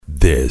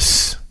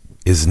This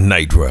is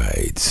Night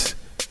Rides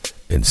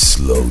and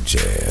Slow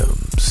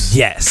Jams.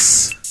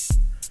 Yes.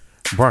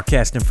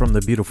 Broadcasting from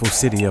the beautiful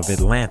city of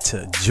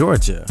Atlanta,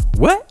 Georgia.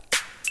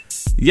 What?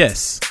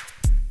 Yes.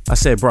 I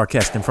said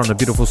broadcasting from the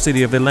beautiful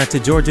city of Atlanta,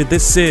 Georgia.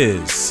 This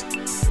is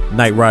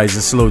Night Rides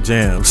and Slow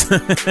Jams.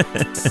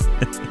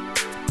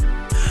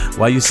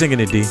 Why you singing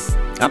it, D?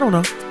 I don't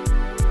know.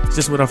 It's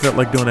just what I felt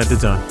like doing at the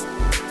time.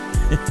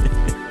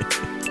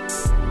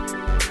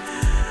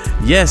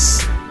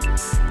 Yes,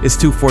 it's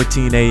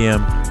 2:14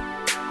 a.m.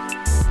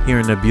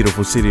 here in the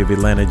beautiful city of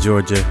Atlanta,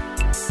 Georgia.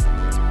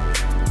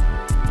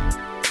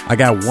 I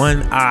got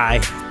one eye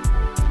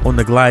on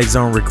the Glide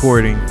Zone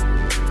recording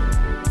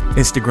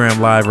Instagram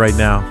live right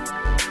now.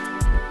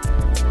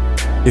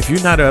 If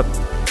you're not up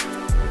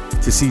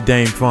to see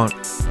Dame Funk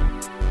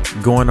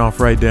going off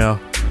right now,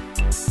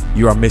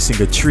 you are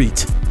missing a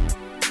treat.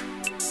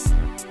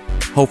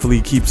 Hopefully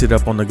he keeps it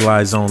up on the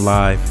Glide Zone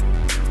live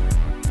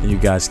and you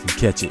guys can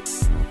catch it.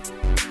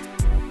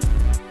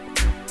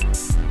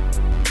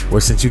 Well,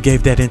 since you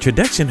gave that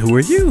introduction, who are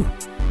you?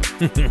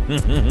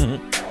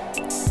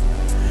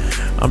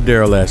 I'm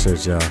Daryle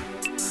Ashurst, y'all.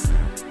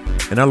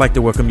 And I'd like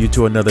to welcome you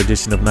to another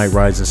edition of Night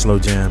Rides and Slow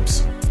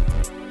Jams.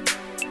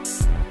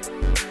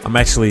 I'm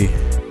actually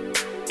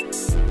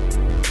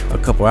a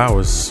couple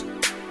hours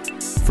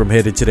from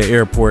headed to the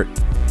airport.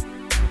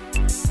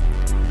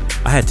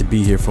 I had to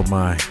be here for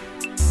my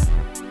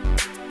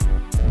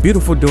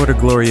beautiful daughter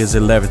Gloria's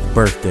 11th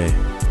birthday.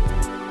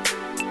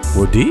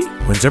 Well, D,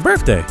 when's her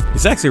birthday?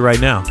 It's actually right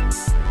now.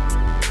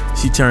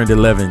 She turned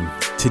 11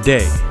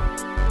 today,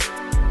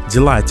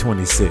 July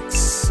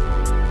 26th.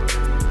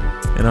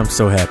 And I'm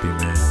so happy,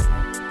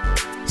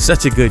 man.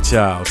 Such a good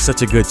child,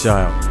 such a good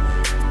child.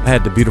 I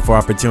had the beautiful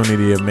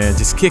opportunity of, man,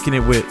 just kicking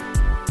it with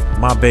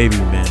my baby,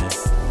 man.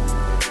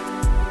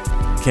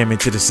 Came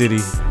into the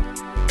city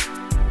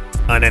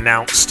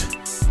unannounced.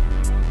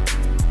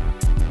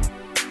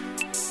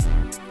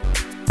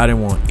 I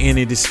didn't want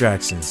any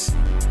distractions.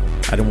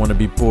 I didn't want to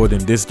be pulled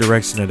in this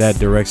direction or that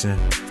direction.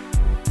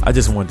 I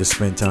just wanted to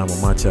spend time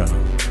with my child.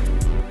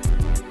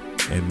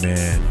 And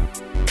man,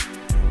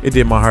 it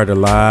did my heart a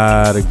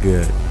lot of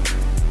good.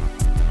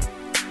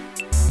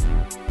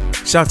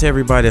 Shout out to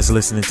everybody that's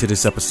listening to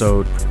this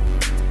episode.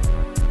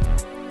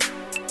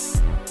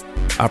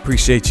 I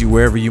appreciate you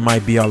wherever you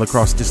might be all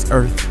across this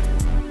earth.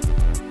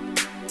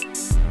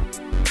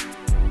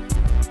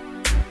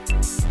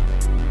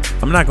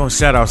 I'm not going to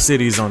shout out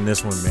cities on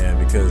this one, man,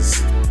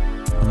 because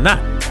I'm not.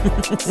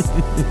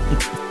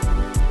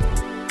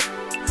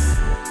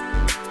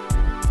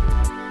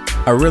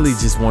 I really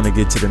just want to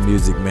get to the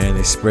music, man.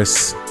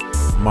 Express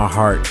my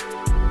heart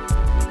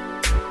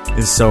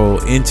and soul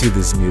into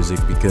this music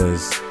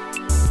because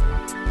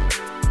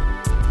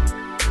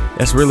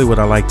that's really what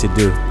I like to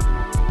do.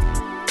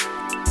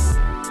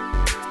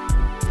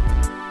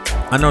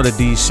 I know that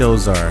these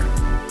shows are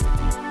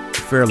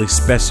fairly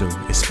special,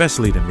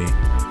 especially to me.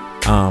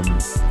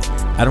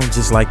 I don't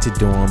just like to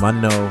do them. I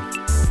know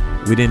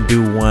we didn't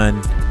do one,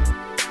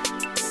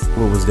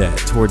 what was that,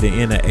 toward the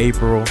end of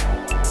April.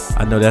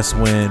 I know that's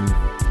when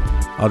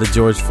all the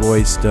George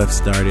Floyd stuff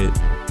started.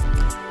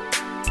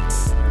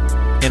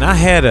 And I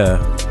had a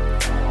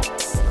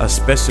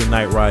special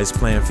night rise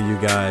planned for you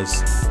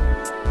guys.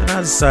 And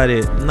I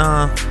decided,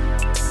 nah,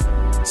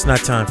 it's not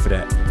time for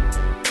that.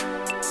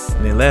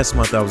 And then last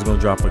month I was going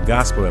to drop a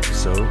gospel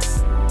episode.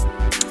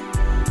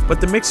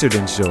 But the mixer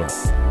didn't show up.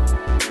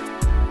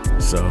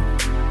 So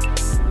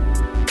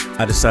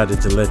I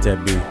decided to let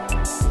that be.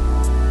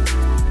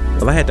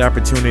 Well, I had the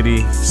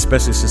opportunity,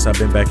 especially since I've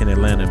been back in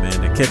Atlanta, man,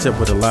 to catch up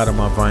with a lot of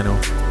my vinyl,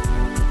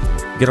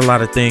 get a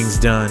lot of things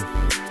done.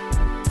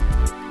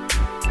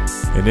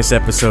 And this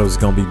episode is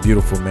going to be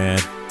beautiful, man.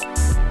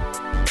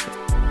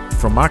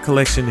 From my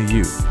collection to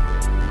you.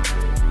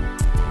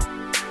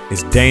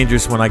 It's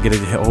dangerous when I get a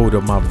hold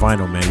of my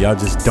vinyl, man. Y'all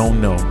just don't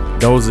know.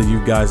 Those of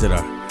you guys that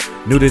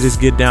are new to this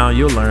get down,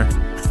 you'll learn.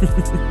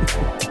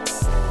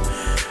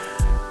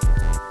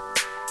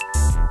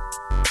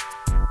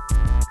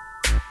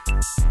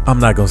 I'm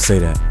not going to say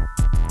that.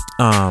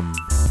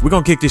 We're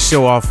going to kick this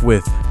show off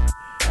with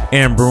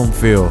Aaron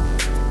Broomfield.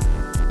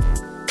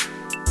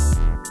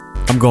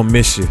 I'm going to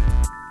miss you.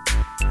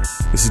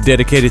 This is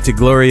dedicated to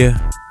Gloria.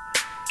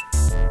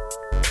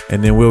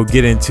 And then we'll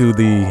get into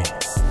the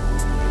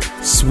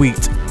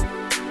sweet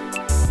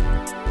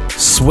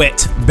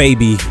sweat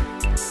baby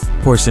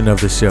portion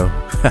of the show.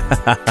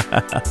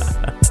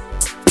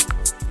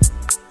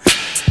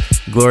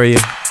 Gloria,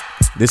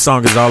 this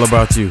song is all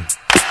about you.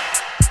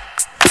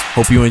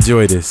 Hope you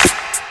enjoy this.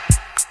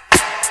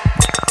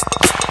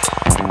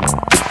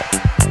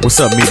 What's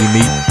up, meaty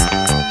meat?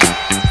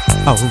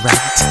 All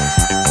right.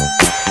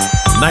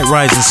 Night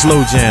Rides and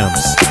Slow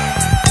Jams,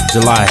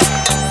 July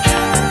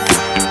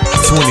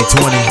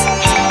 2020.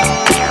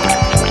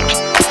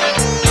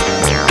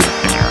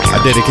 I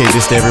dedicate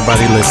this to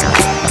everybody listening.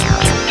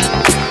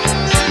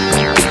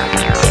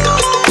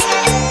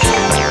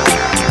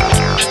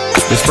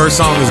 This first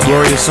song is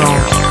Gloria's song.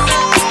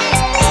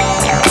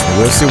 And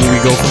we'll see where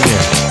we go from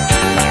there.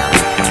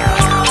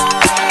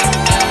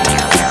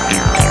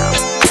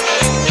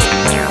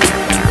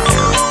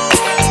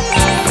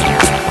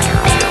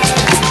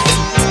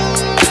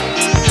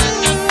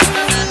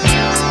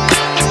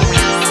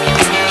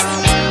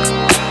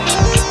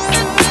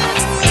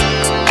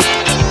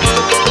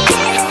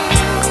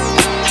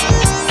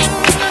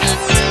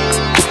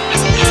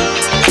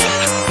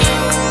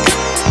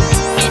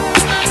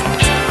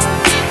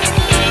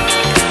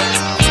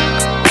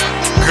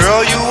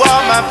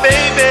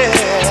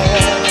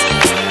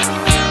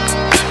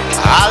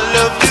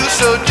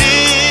 so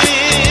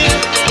deep,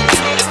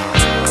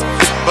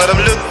 but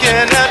I'm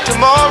looking at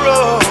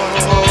tomorrow,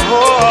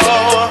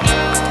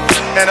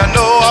 and I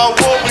know I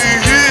won't be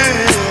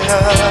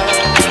here.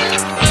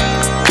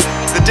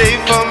 The day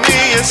for me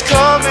is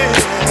coming,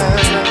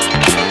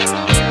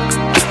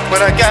 when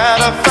I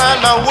gotta find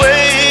my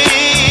way.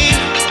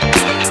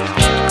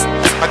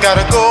 I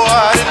gotta go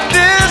out in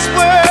this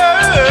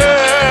world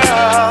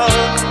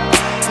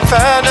and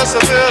find us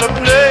a better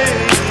place.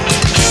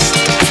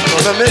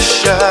 Gonna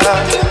miss ya,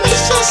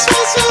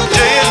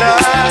 day and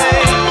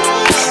night.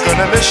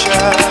 Gonna miss ya,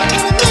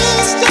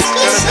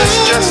 gonna miss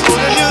just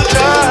holding you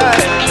tight.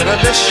 Gonna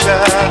miss ya,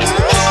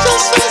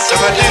 and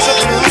my days are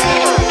blue.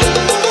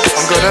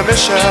 I'm gonna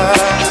miss ya,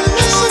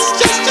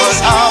 but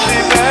I'll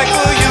be back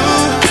for you.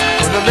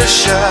 Gonna miss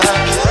ya,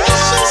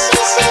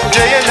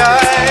 day and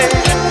night.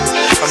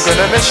 I'm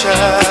gonna miss ya,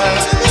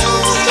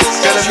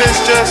 gonna miss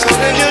just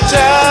holding you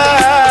tight.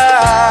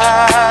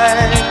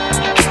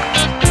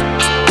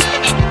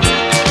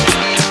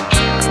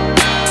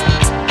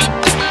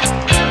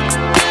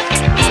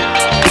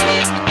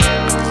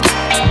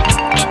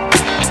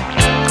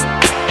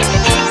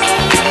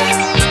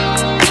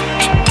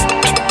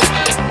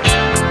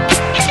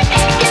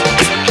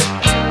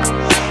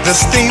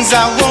 There's things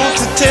I want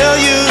to tell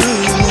you,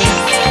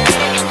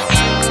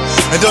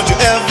 and don't you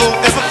ever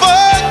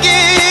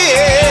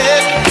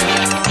forget,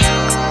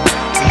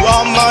 you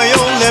are my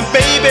only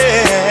baby,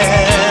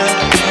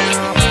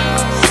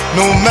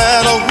 no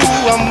matter who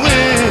I'm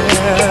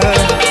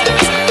with.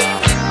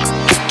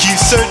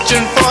 Keep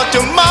searching for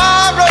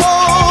tomorrow,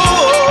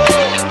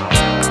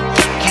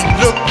 keep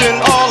looking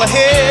all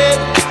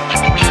ahead,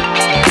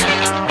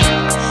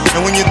 and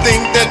when you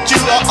think that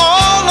you are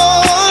all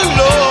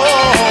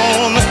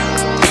alone,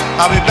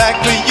 I'll be back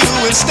for you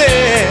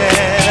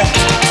instead.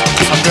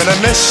 I'm gonna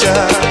miss ya,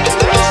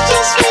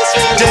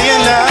 day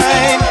and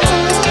night.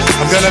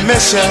 I'm gonna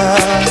miss ya,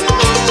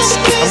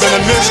 I'm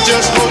gonna miss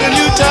just holding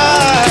you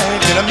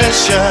tight. Gonna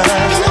miss ya,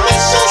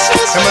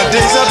 and my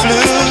days are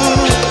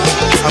blue.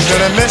 I'm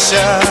gonna miss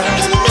ya,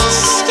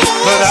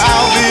 but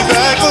I'll be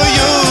back for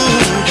you.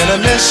 Gonna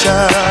miss ya,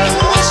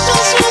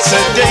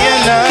 say day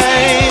and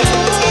night.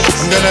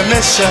 I'm gonna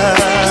miss ya,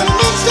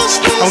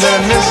 I'm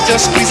gonna miss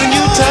just squeezing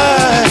you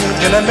tight.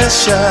 Gonna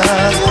miss ya,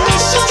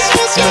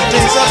 my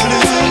days are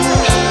blue.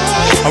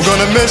 I'm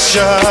gonna miss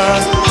ya,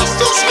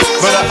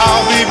 but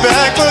I'll be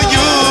back for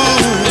you.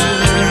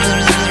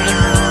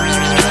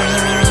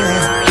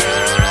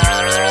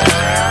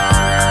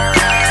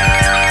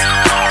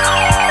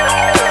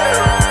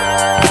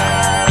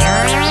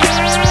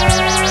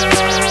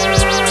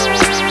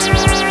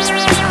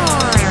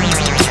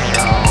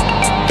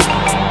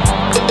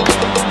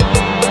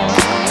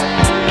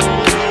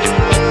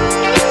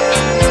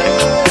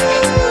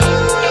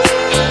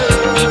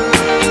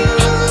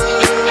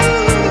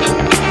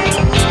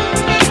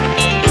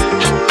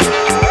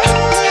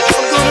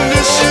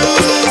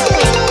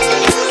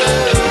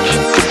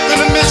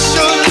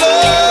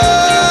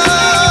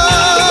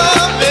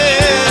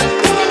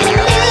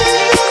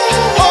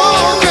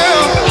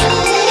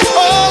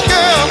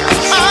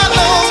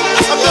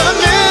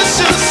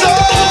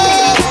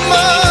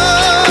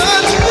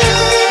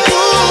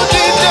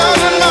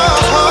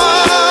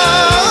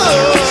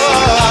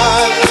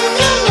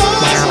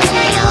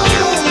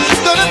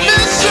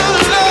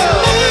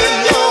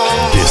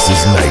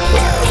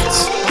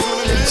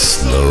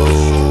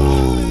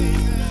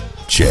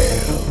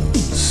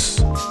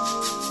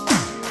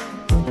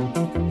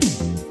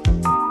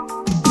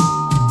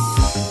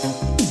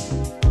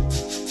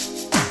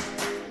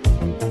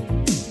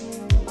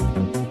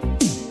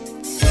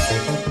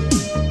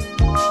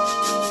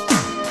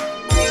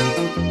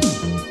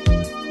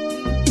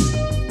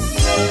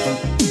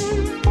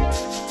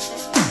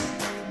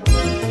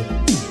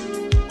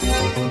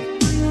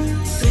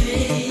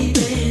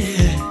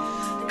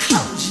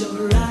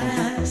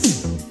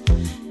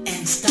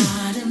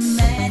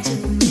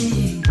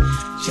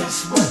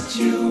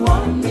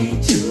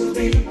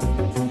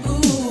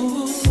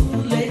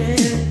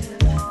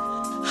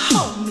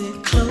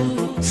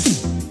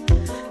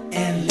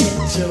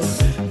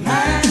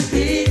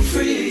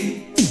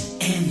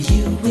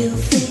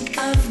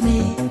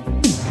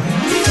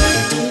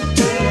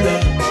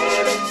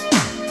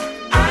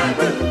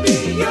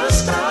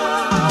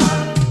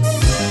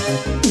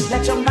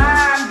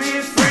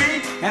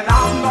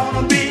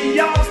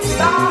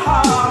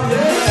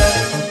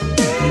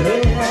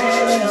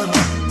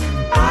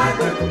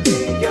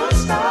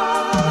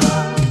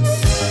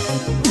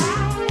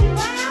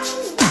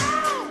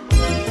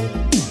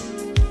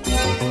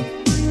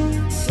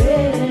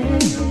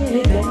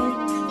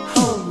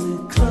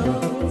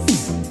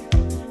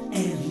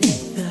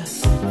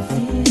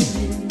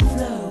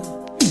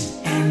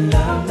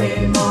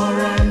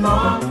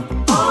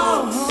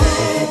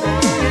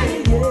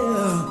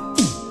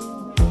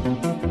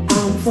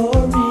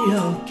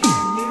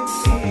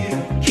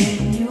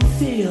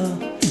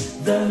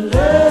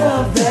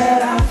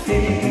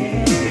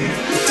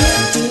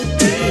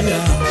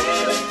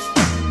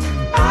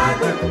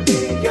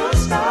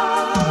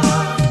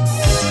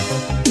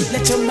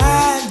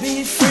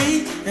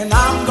 and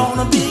I'm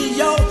gonna be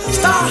your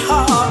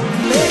star,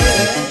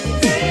 lady.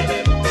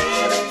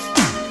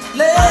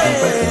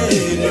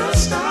 Lady, your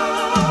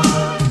star.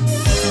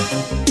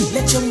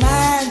 Let your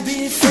mind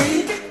be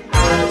free.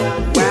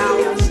 Wow,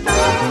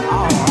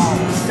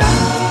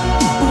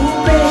 ooh,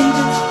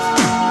 baby,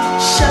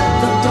 shut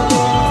the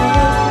door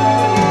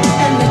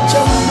and let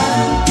your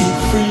mind be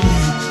free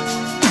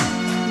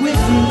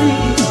with me.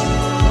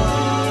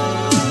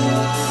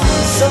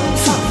 So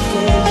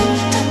softly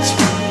touch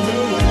me,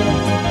 lady.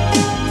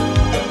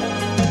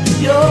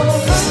 You're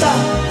the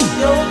star,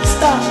 you're the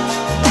star.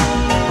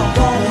 I'm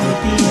gonna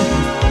be.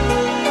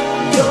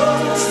 You're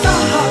the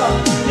star,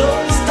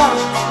 you're the star.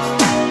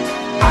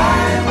 I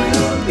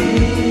will be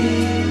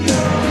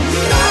your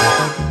star.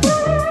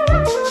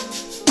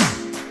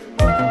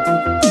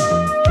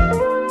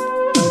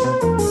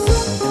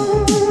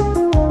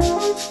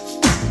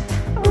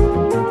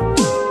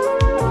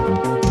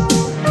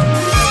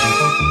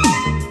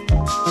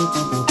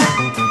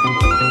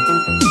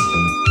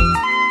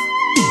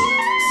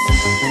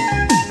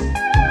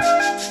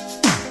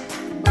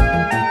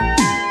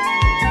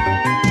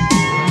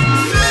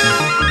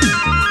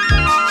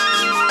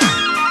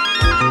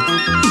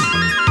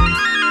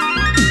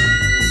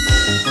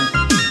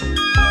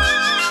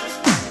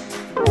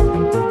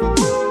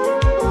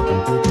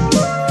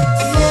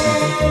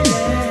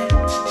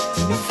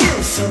 It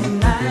feels so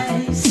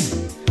nice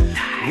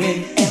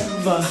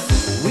whenever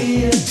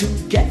we're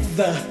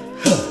together.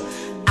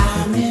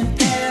 I'm in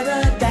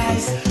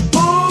paradise.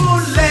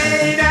 Oh,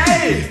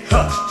 lady,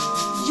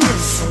 you're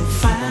so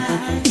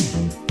fine,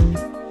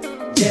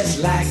 just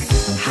like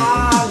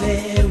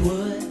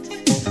Hollywood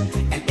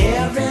and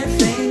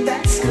everything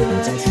that's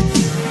good.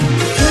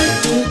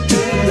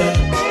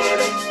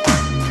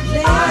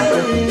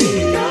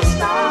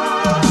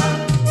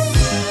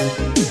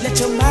 Let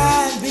your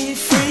mind be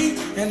free,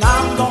 and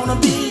I'm gonna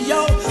be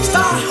your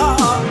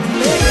star,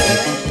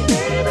 lady.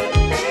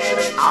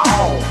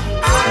 Oh,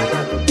 I'm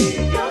gonna be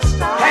your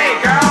star. Hey,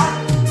 girl,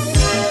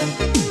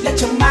 let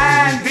your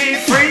mind be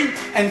free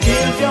and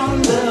give your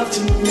love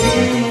to me,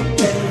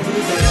 baby.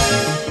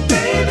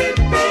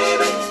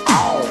 Baby,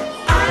 oh,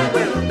 I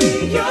will be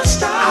your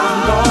star. I'm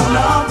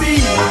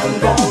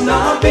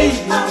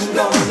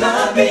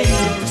gonna be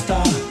your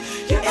star.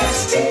 Your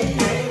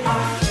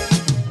S-T-A-R.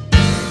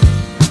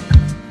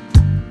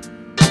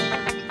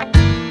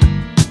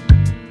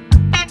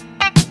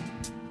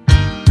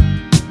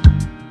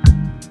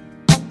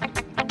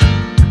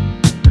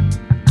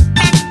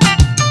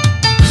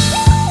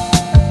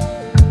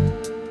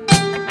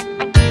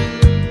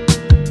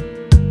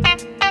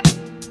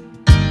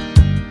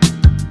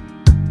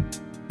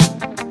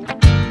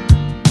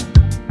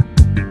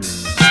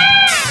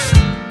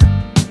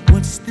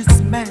 What's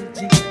this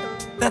magic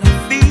that I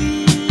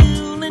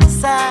feel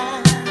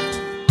inside?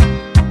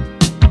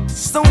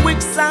 So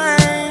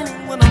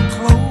exciting when I'm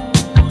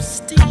close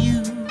to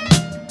you.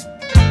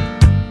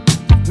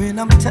 When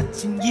I'm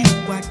touching you,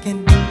 I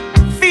can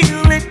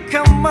feel it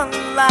come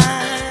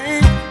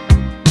alive.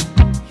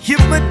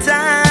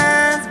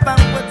 Hypnotized by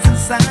what's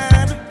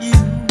inside of you.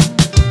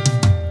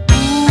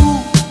 Ooh,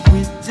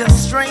 we're just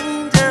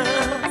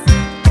strangers,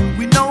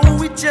 we know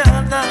each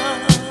other.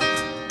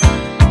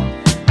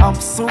 I'm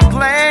so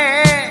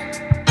glad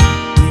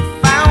we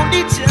found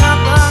each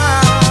other.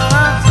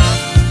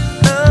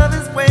 Love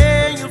is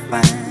where you'll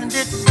find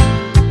it.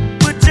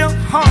 Put your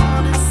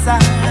heart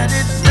inside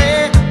it.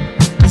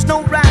 There's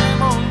no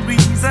rhyme or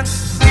reason.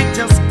 It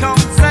just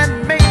comes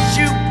and makes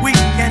you weak.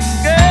 And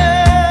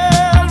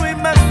girl, we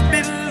must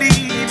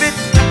believe it.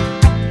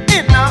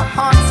 In our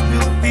hearts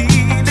we'll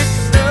feel it.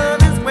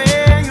 Love is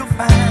where you'll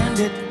find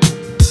it.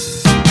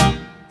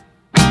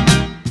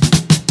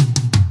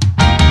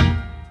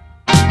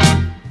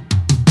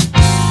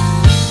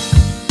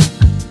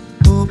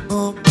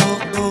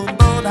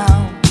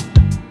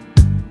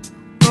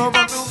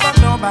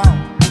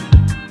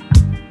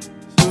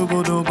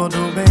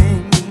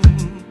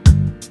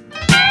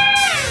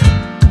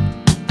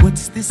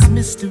 What's this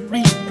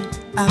mystery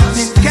I've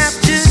been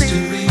captured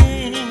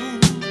in?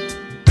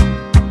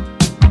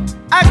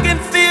 I can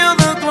feel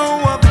the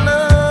glow of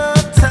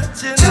love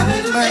touching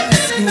my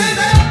skin.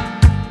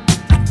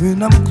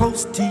 When I'm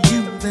close to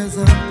you, there's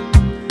a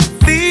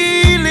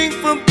feeling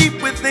from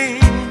deep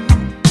within.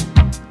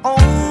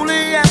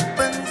 Only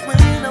happens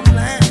when I'm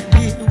lying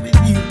here with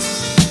you.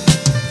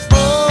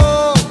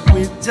 Oh,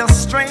 we're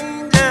just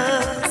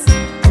strangers,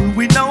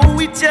 we know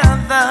each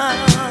other.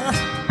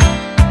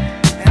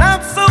 And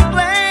I'm so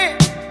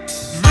glad,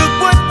 look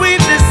what we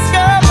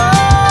discovered.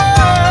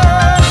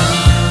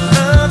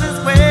 Love is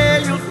where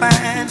you'll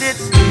find it.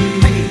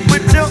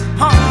 Put your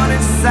heart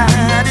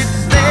inside it.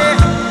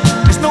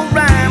 There's no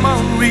rhyme or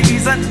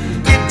reason.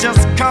 It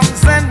just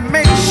comes and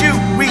makes you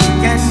weak.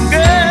 And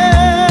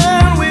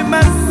girl, we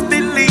must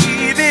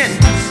believe in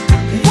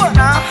what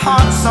our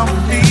hearts are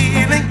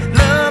feeling.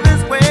 Love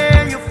is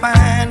where you'll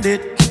find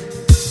it.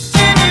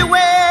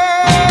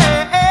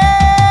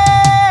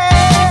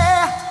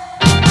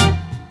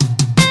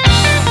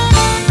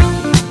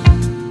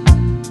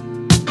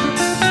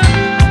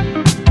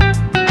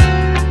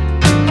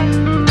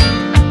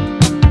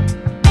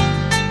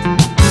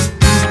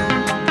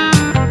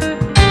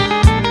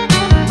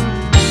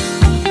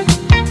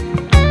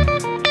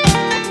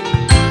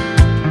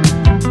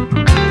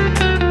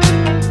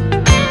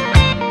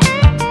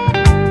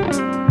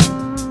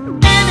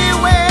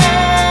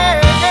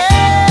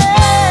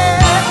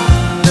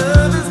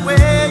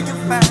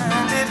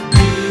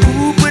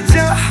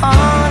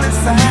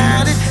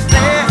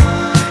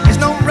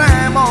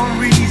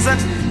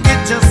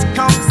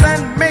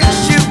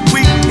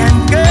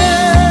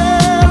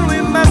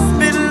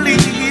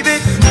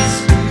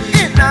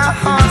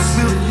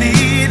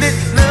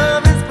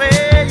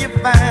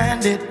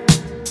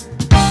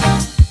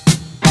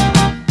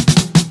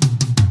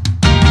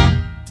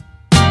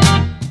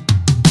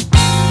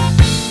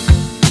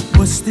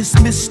 What's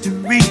this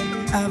mystery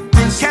I've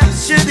been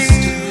captured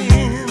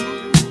in?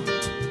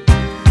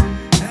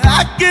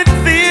 I can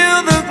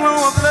feel the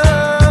glow of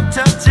love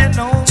touching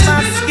on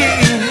my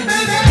skin.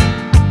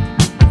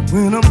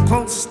 When I'm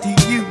close to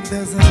you,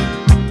 there's a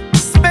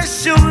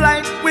special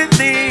light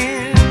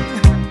within.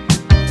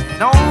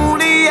 It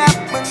only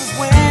happens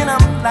when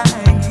I'm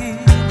lying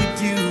here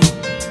with you.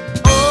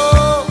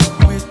 Oh,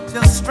 we're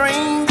just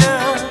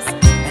strangers,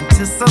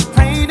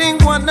 anticipating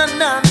one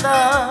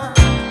another.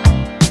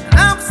 And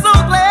I'm so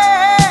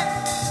glad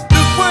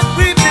with what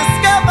we've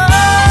discovered.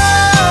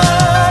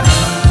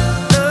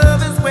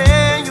 Love is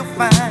where you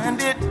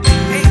find it.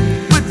 Hey,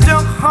 put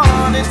your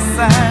heart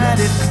inside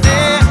it.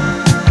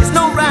 There's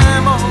no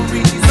rhyme or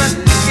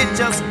reason. It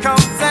just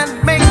comes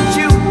and makes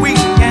you weak.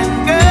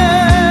 And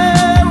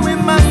girl, we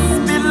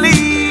must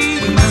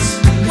believe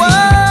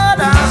what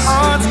our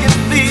hearts can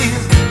feel.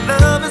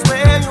 Love is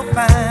where you'll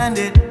find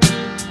it.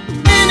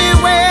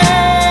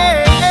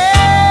 Anywhere,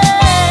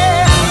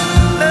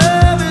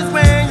 love is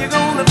where you're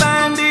gonna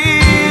find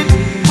it.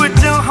 Put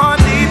your heart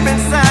deep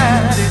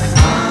inside it.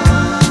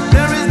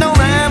 There is no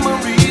rhyme or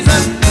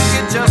reason.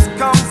 It just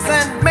comes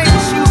and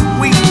makes you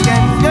weak.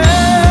 And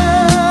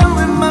girl,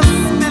 we must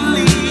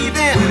believe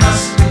in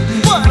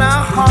what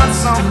our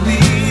hearts are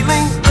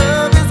feeling.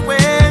 Love is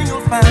where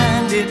you'll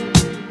find it.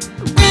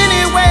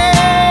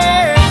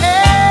 Anywhere.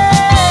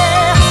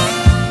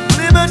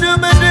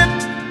 Liba-dooba-dip,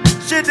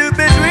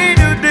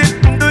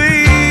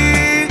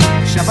 shidooba-dwee-doo-dip-dwee.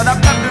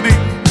 Shabba-dab-dab-doo-bee.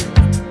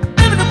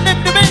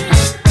 Liba-dooba-dip-doo-bee.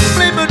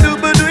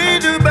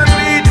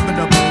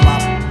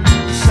 Liba-dooba-dwee-dooba-dwee-dooba-doo-bop.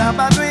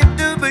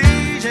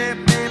 Shabba-dwee-doo-bee,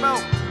 shibby-bo.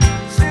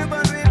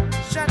 Shibba-dwee,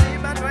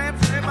 shadee-ba-dwee,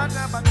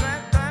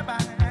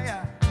 shibba-dab-ba-dwee,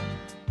 yeah.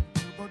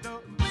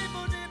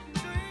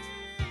 Liba-doo-liba-dip-dwee.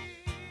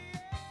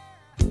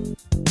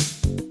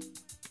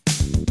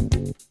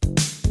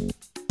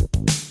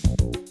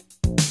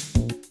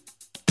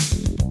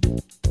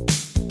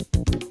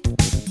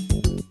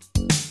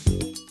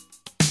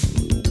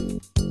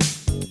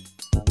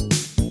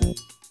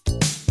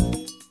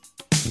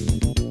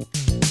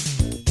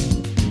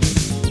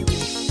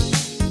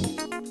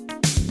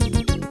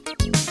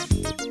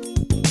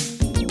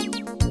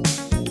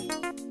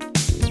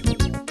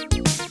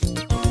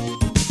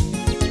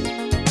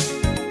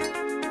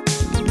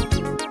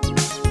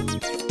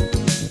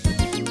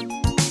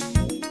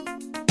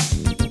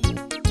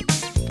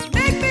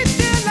 Make me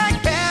feel like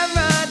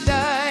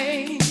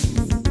paradise.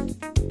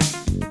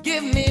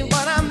 Give me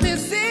what I'm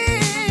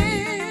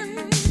missing.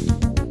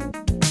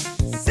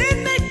 Send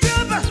me to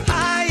the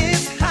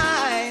highest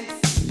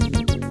heights.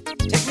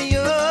 Take me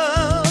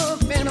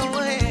up and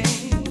away.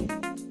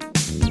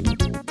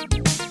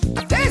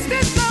 I've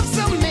tasted love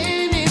so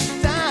many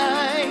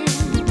times.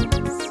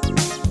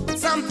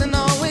 Something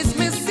always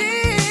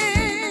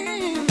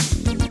missing.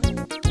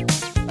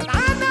 But I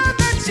know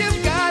that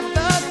you've got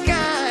the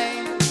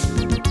kind.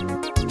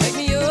 Take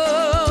me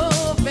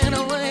up and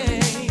away.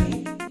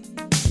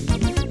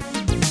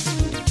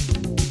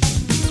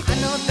 I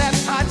know that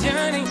our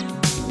journey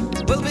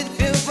will be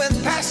filled with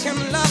passion,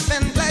 love,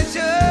 and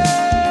pleasure.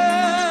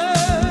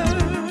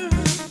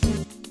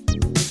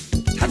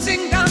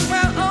 Touching down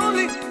where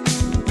only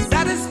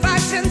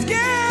satisfaction's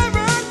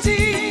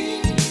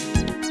guaranteed.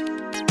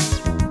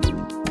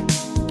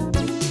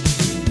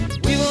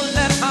 We will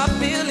let our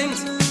feelings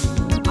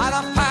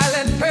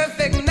autopilot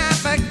perfect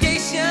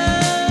navigation.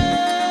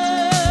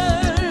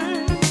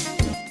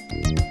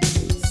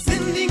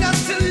 Sending us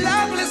to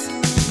loveless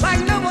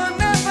like no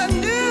one ever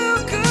knew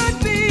could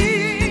be.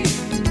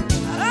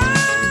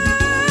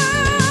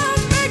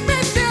 Make me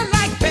feel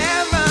like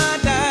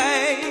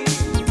paradise.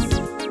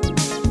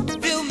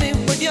 Fill me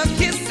with your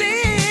kisses.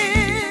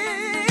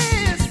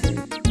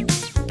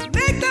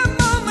 Make the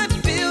moment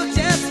feel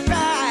just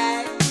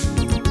right.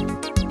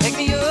 Take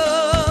me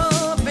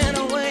up and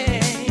away.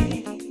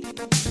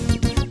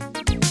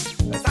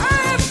 'Cause I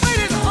have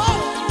waited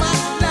all my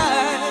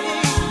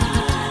life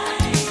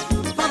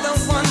for the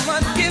one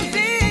worth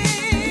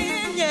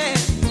giving, yeah.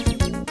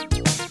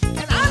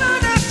 And I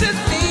don't have to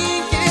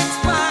think it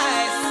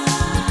twice.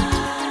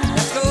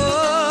 Let's go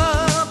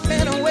up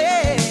and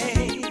away.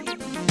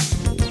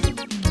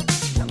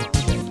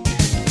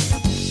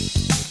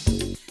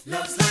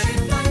 Love's like a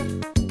flight.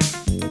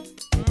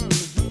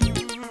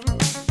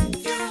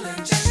 Fuel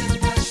injection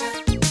passion.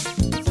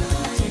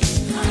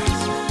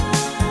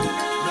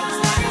 Love's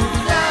like a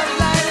love,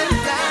 light and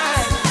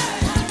flight.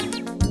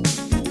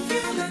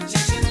 Fuel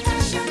injection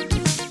passion.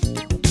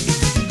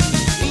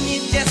 We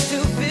need just to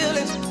feel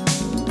it,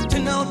 to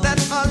know that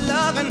our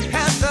loving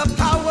has the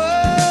power.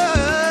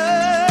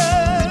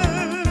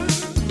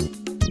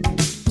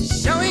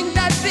 Showing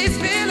that these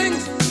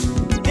feelings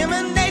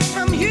emanate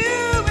from you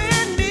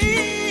and me.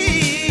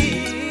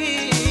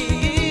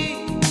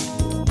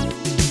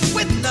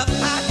 With love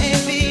high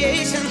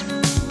aviation,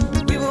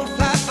 we will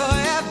fly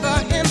forever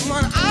in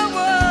 1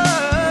 hour.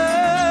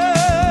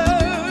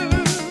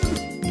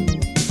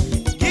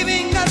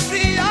 Giving us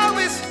the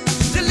hours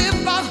to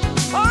live out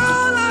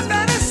all our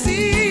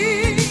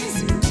fantasies.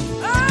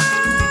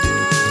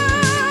 Oh,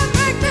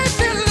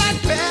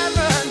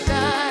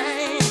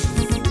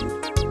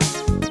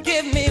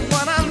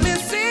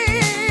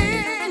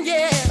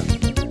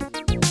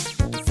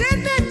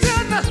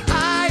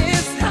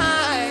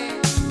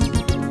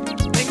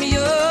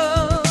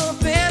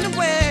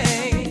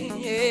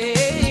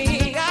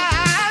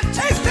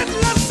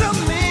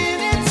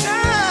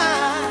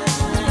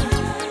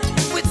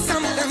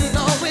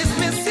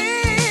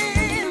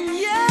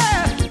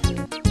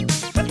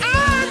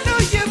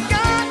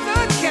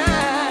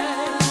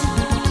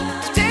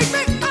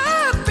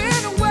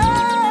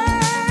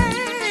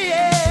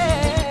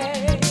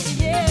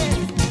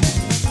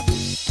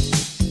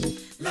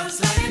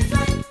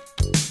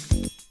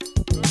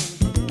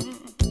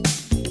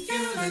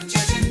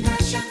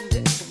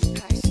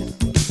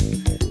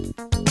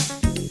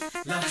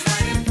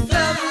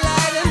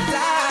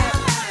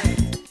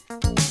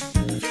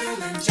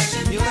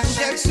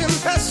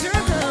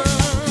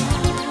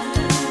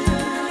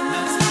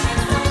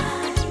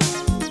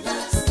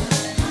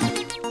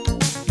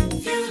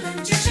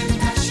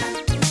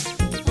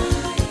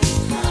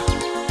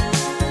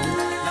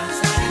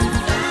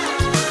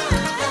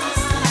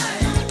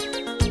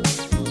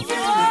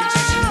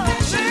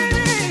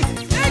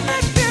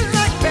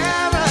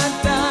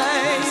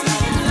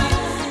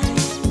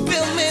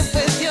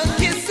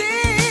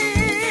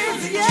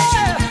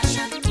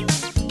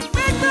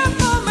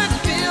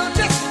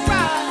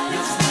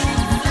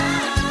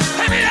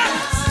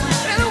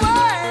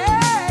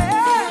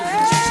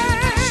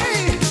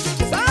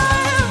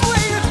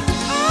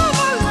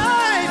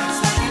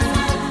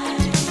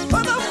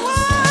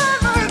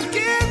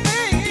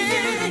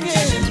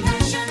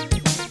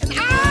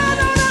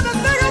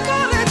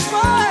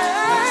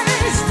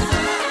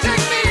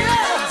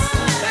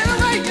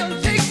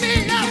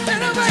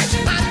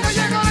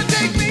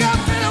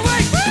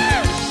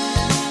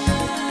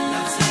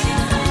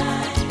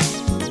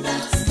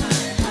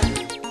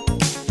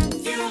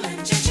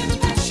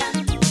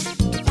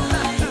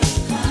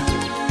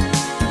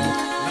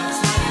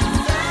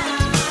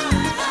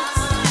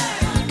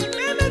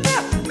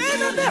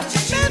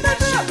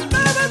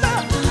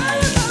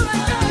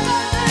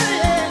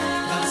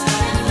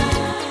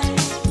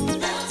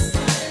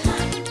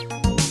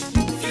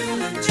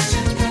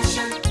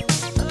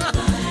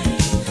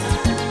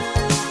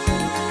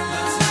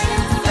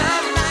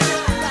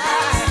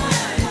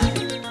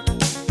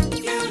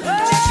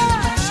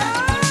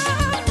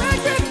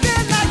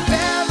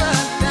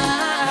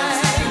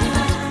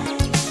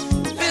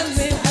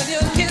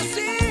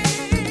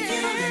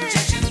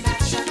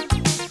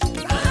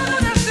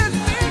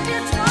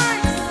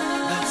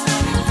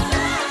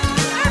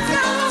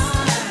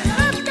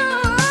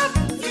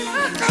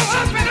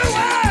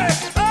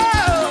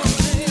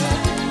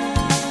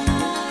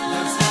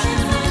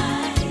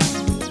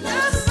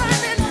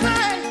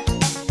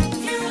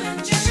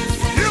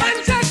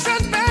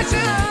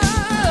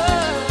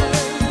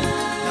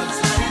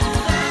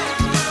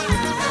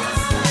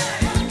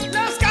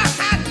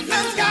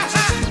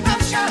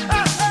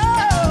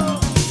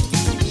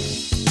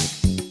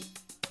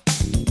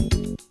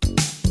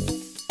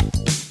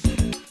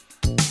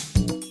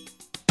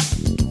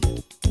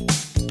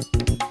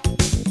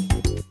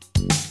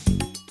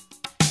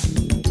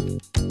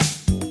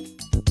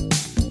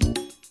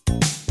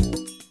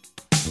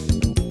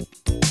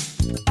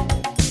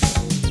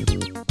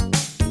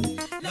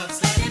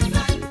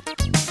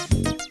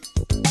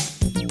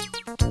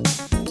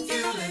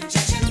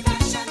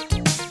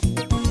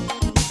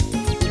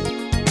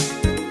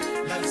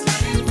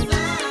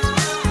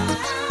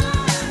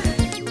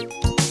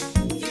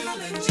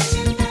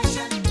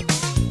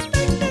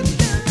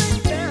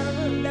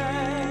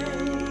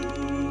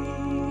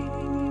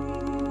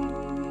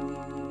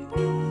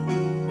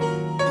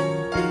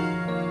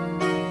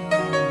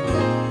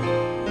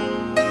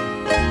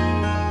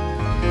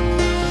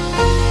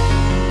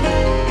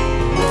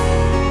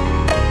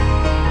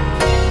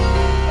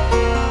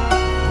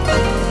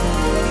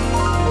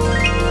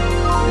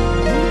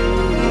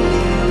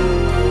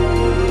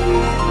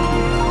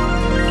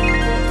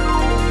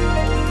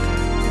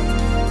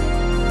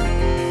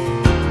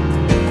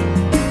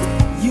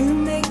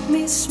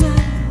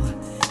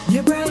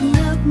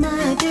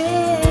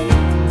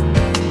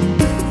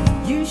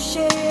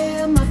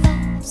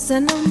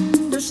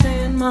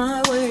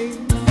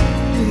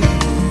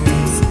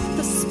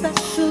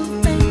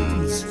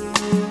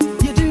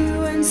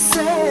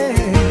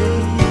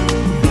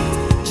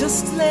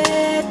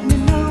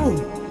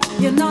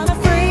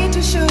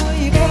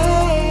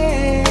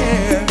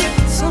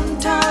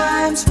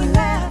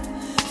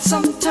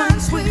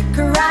 Sometimes we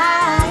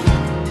cry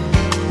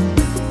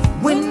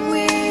when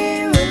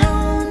we're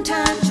alone.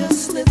 Time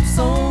just slips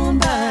on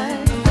by.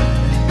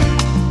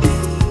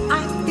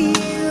 I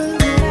feel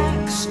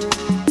relaxed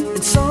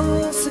and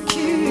so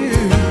secure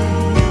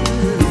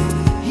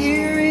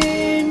here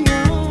in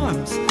your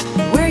arms,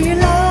 where your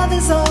love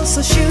is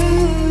also sure.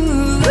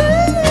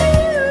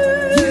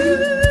 You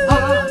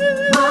are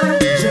my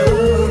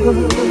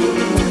joy.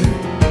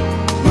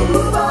 Oh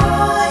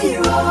boy,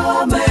 you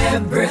are my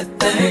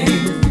everything.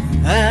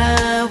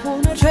 I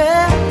wanna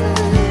tell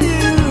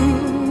you,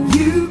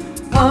 you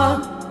are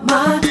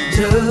my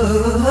joy.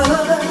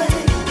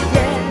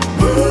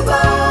 Yeah. Ooh,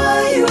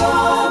 boy, you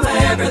are my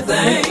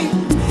everything,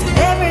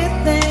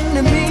 everything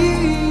to me.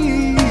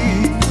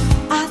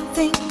 I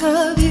think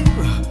of you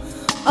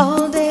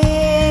all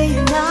day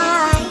and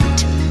night.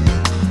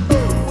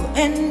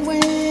 Ooh, and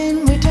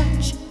when we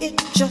touch, it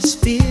just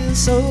feels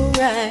so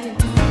right.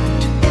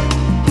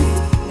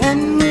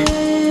 And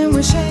when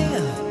we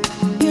share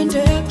into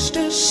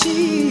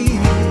ecstasy,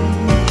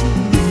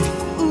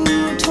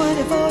 ooh,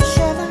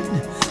 24/7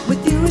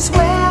 with you is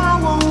where I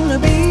wanna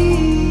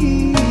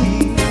be.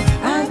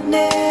 I'd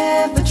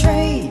never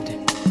trade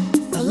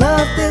a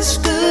love this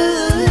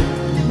good.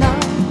 No,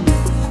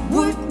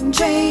 wouldn't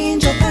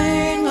change a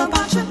thing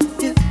about you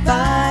if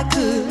I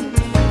could.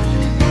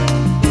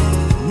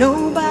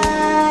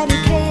 Nobody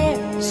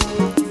cares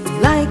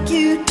like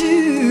you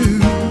do.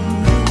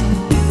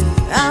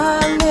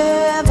 I'll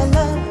never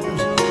love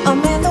a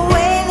man the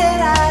way that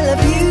I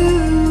love you.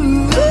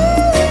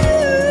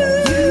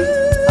 You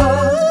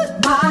are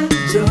my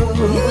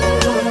joy.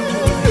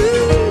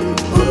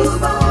 Ooh,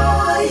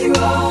 boy, you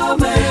are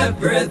my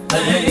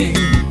everything.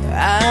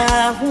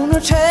 I wanna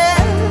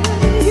tell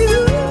you,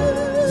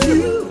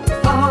 you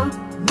are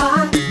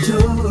my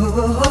joy.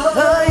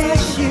 Oh,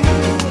 yes, you.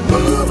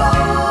 Ooh,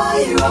 boy,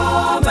 you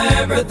are my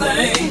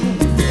everything,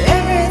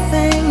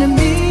 everything to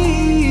me.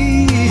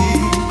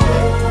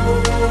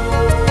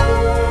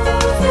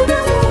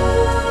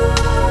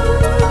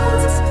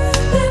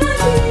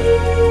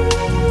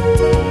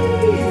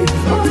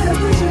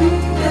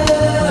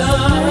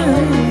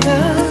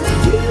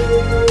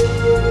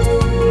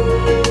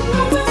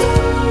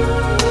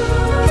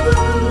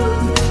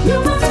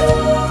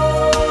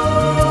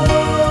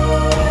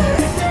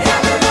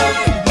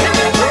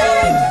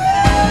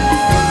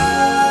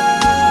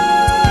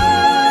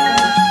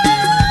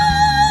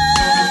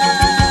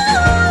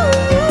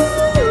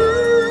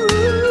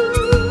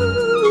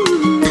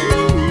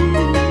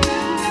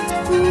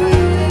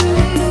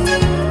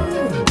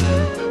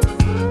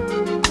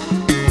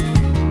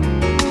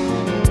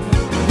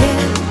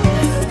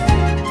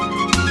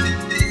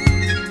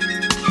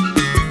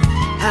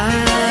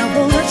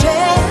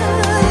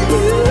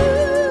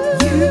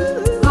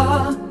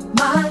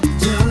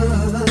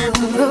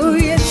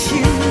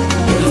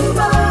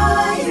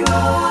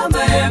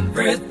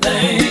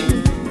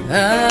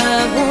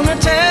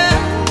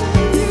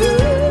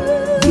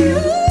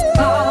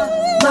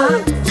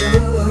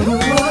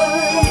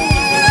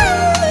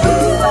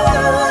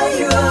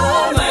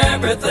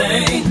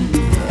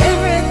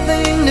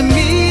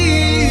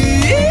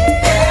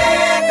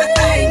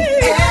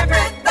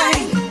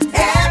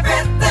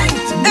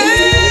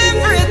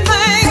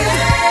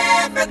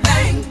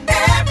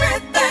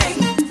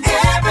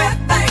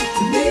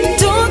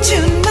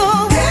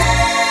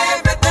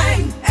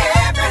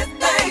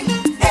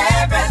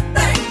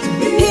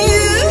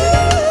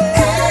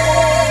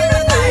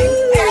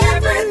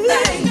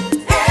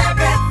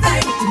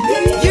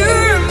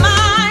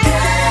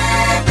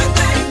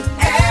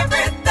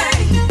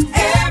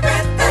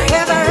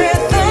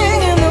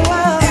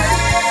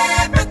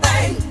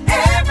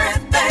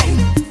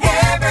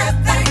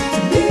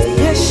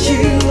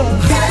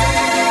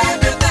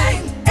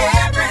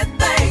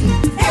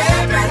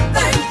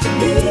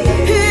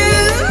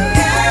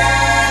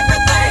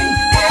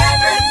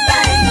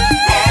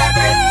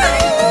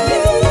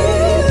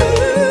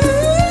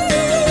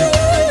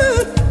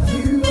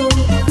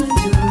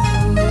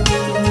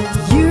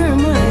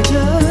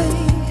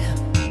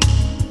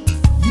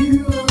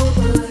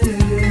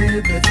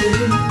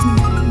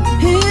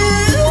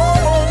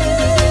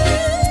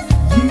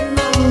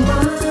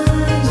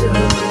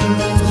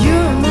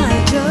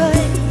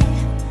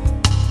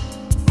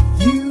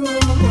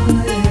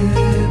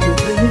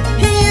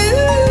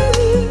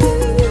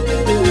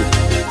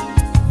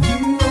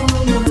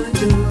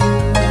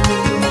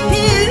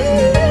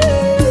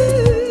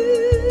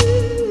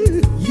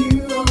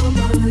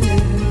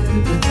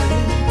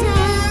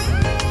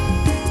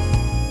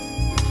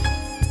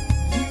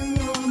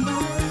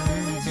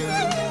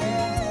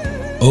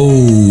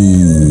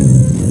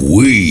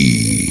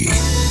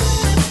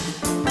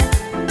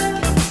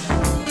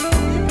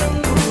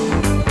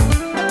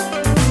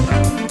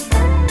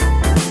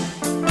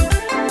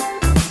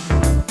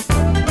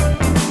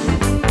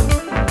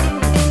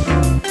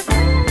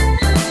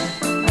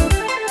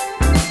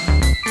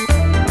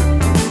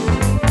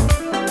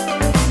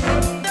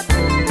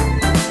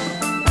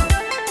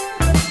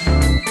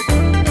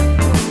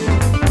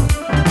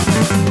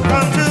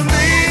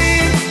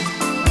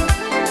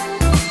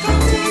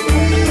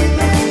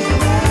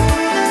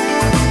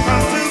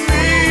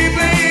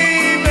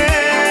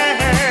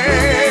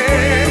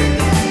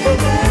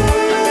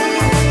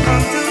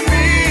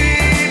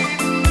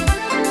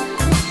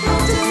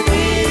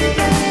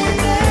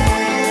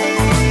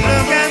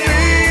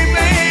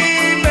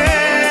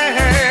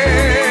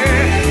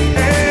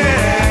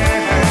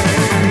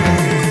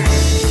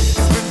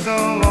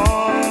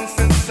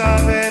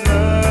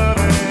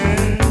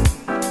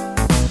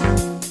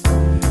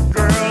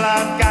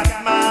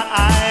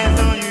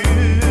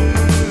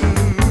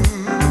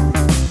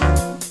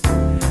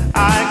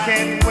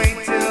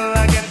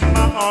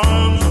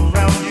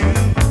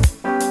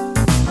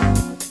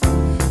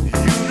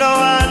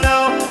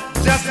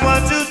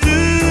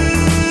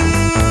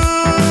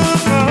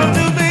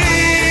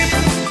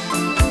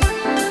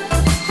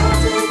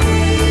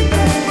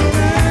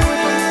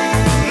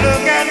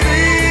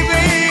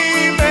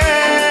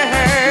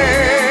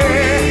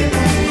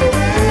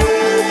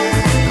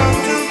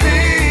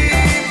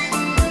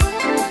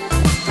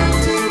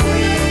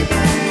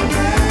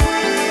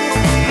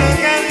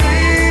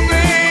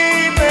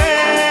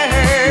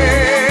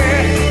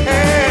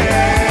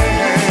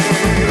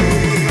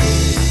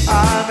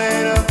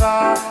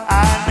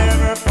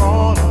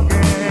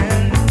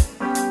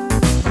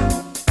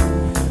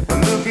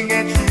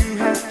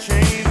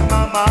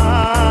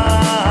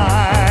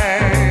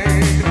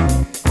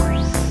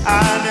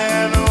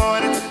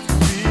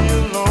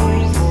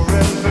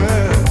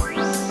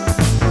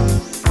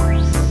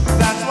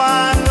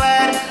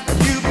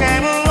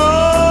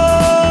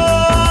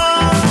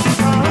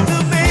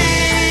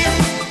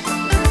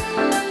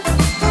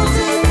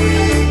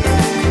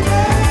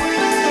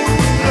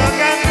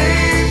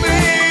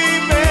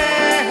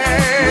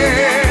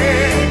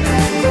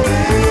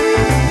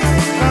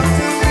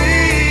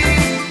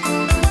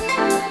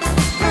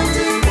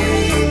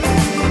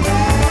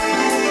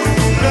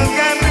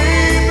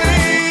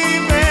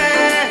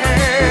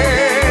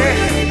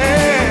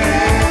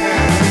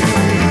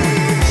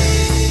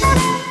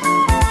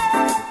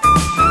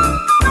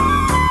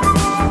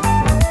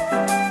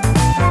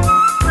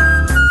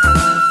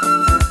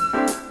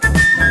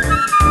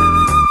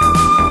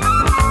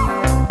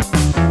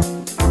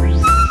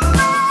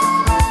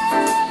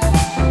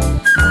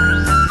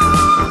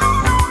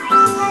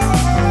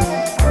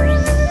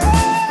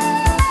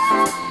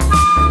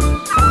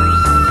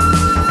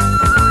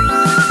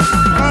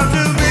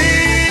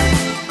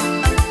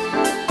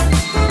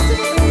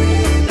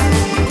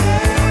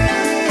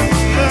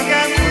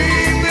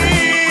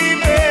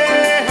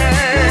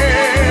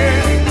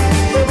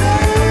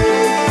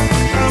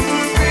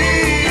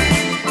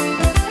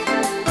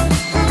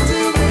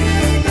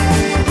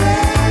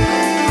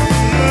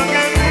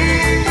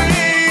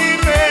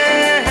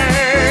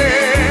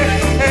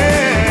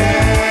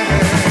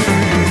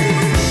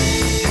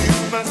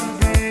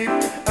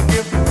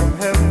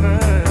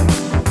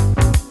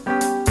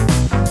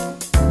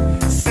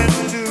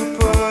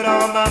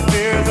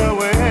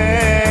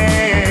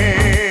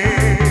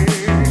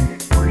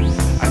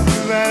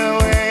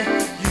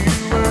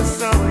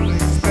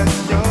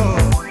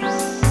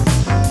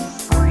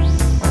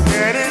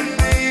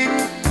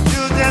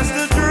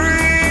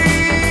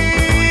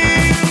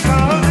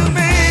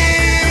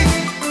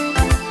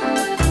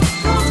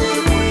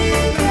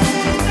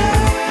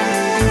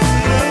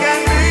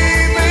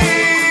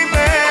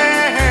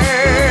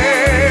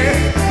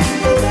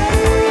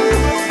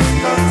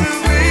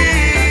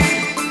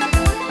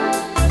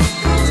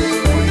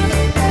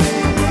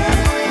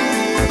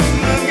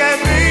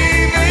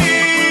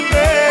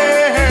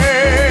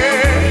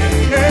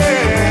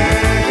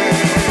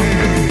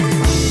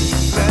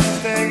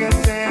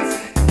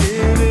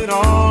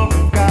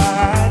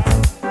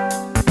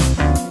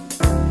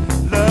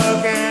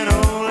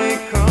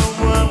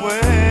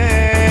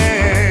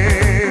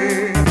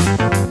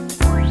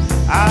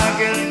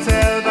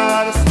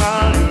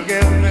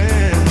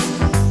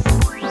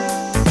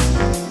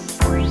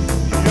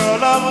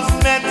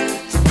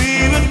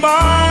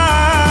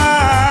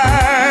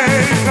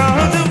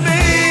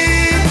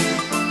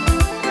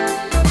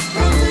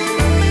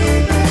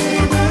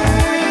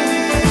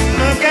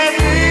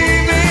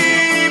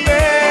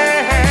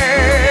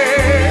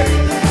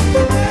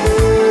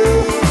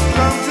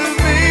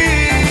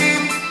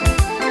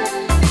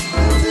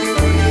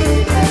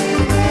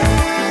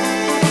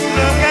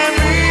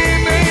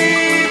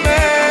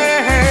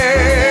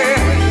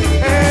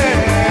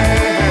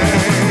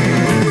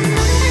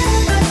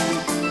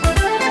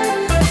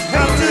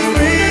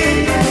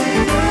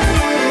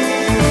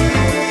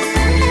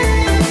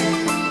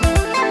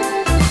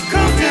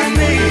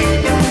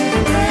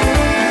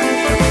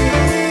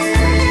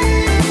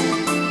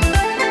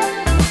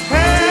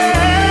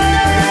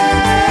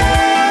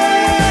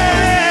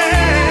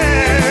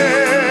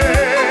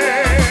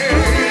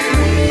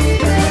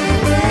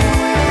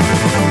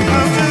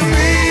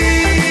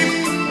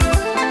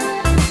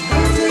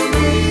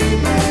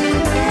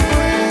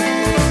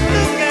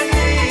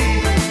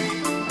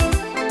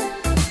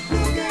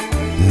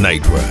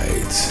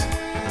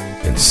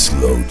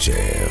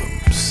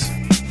 jams.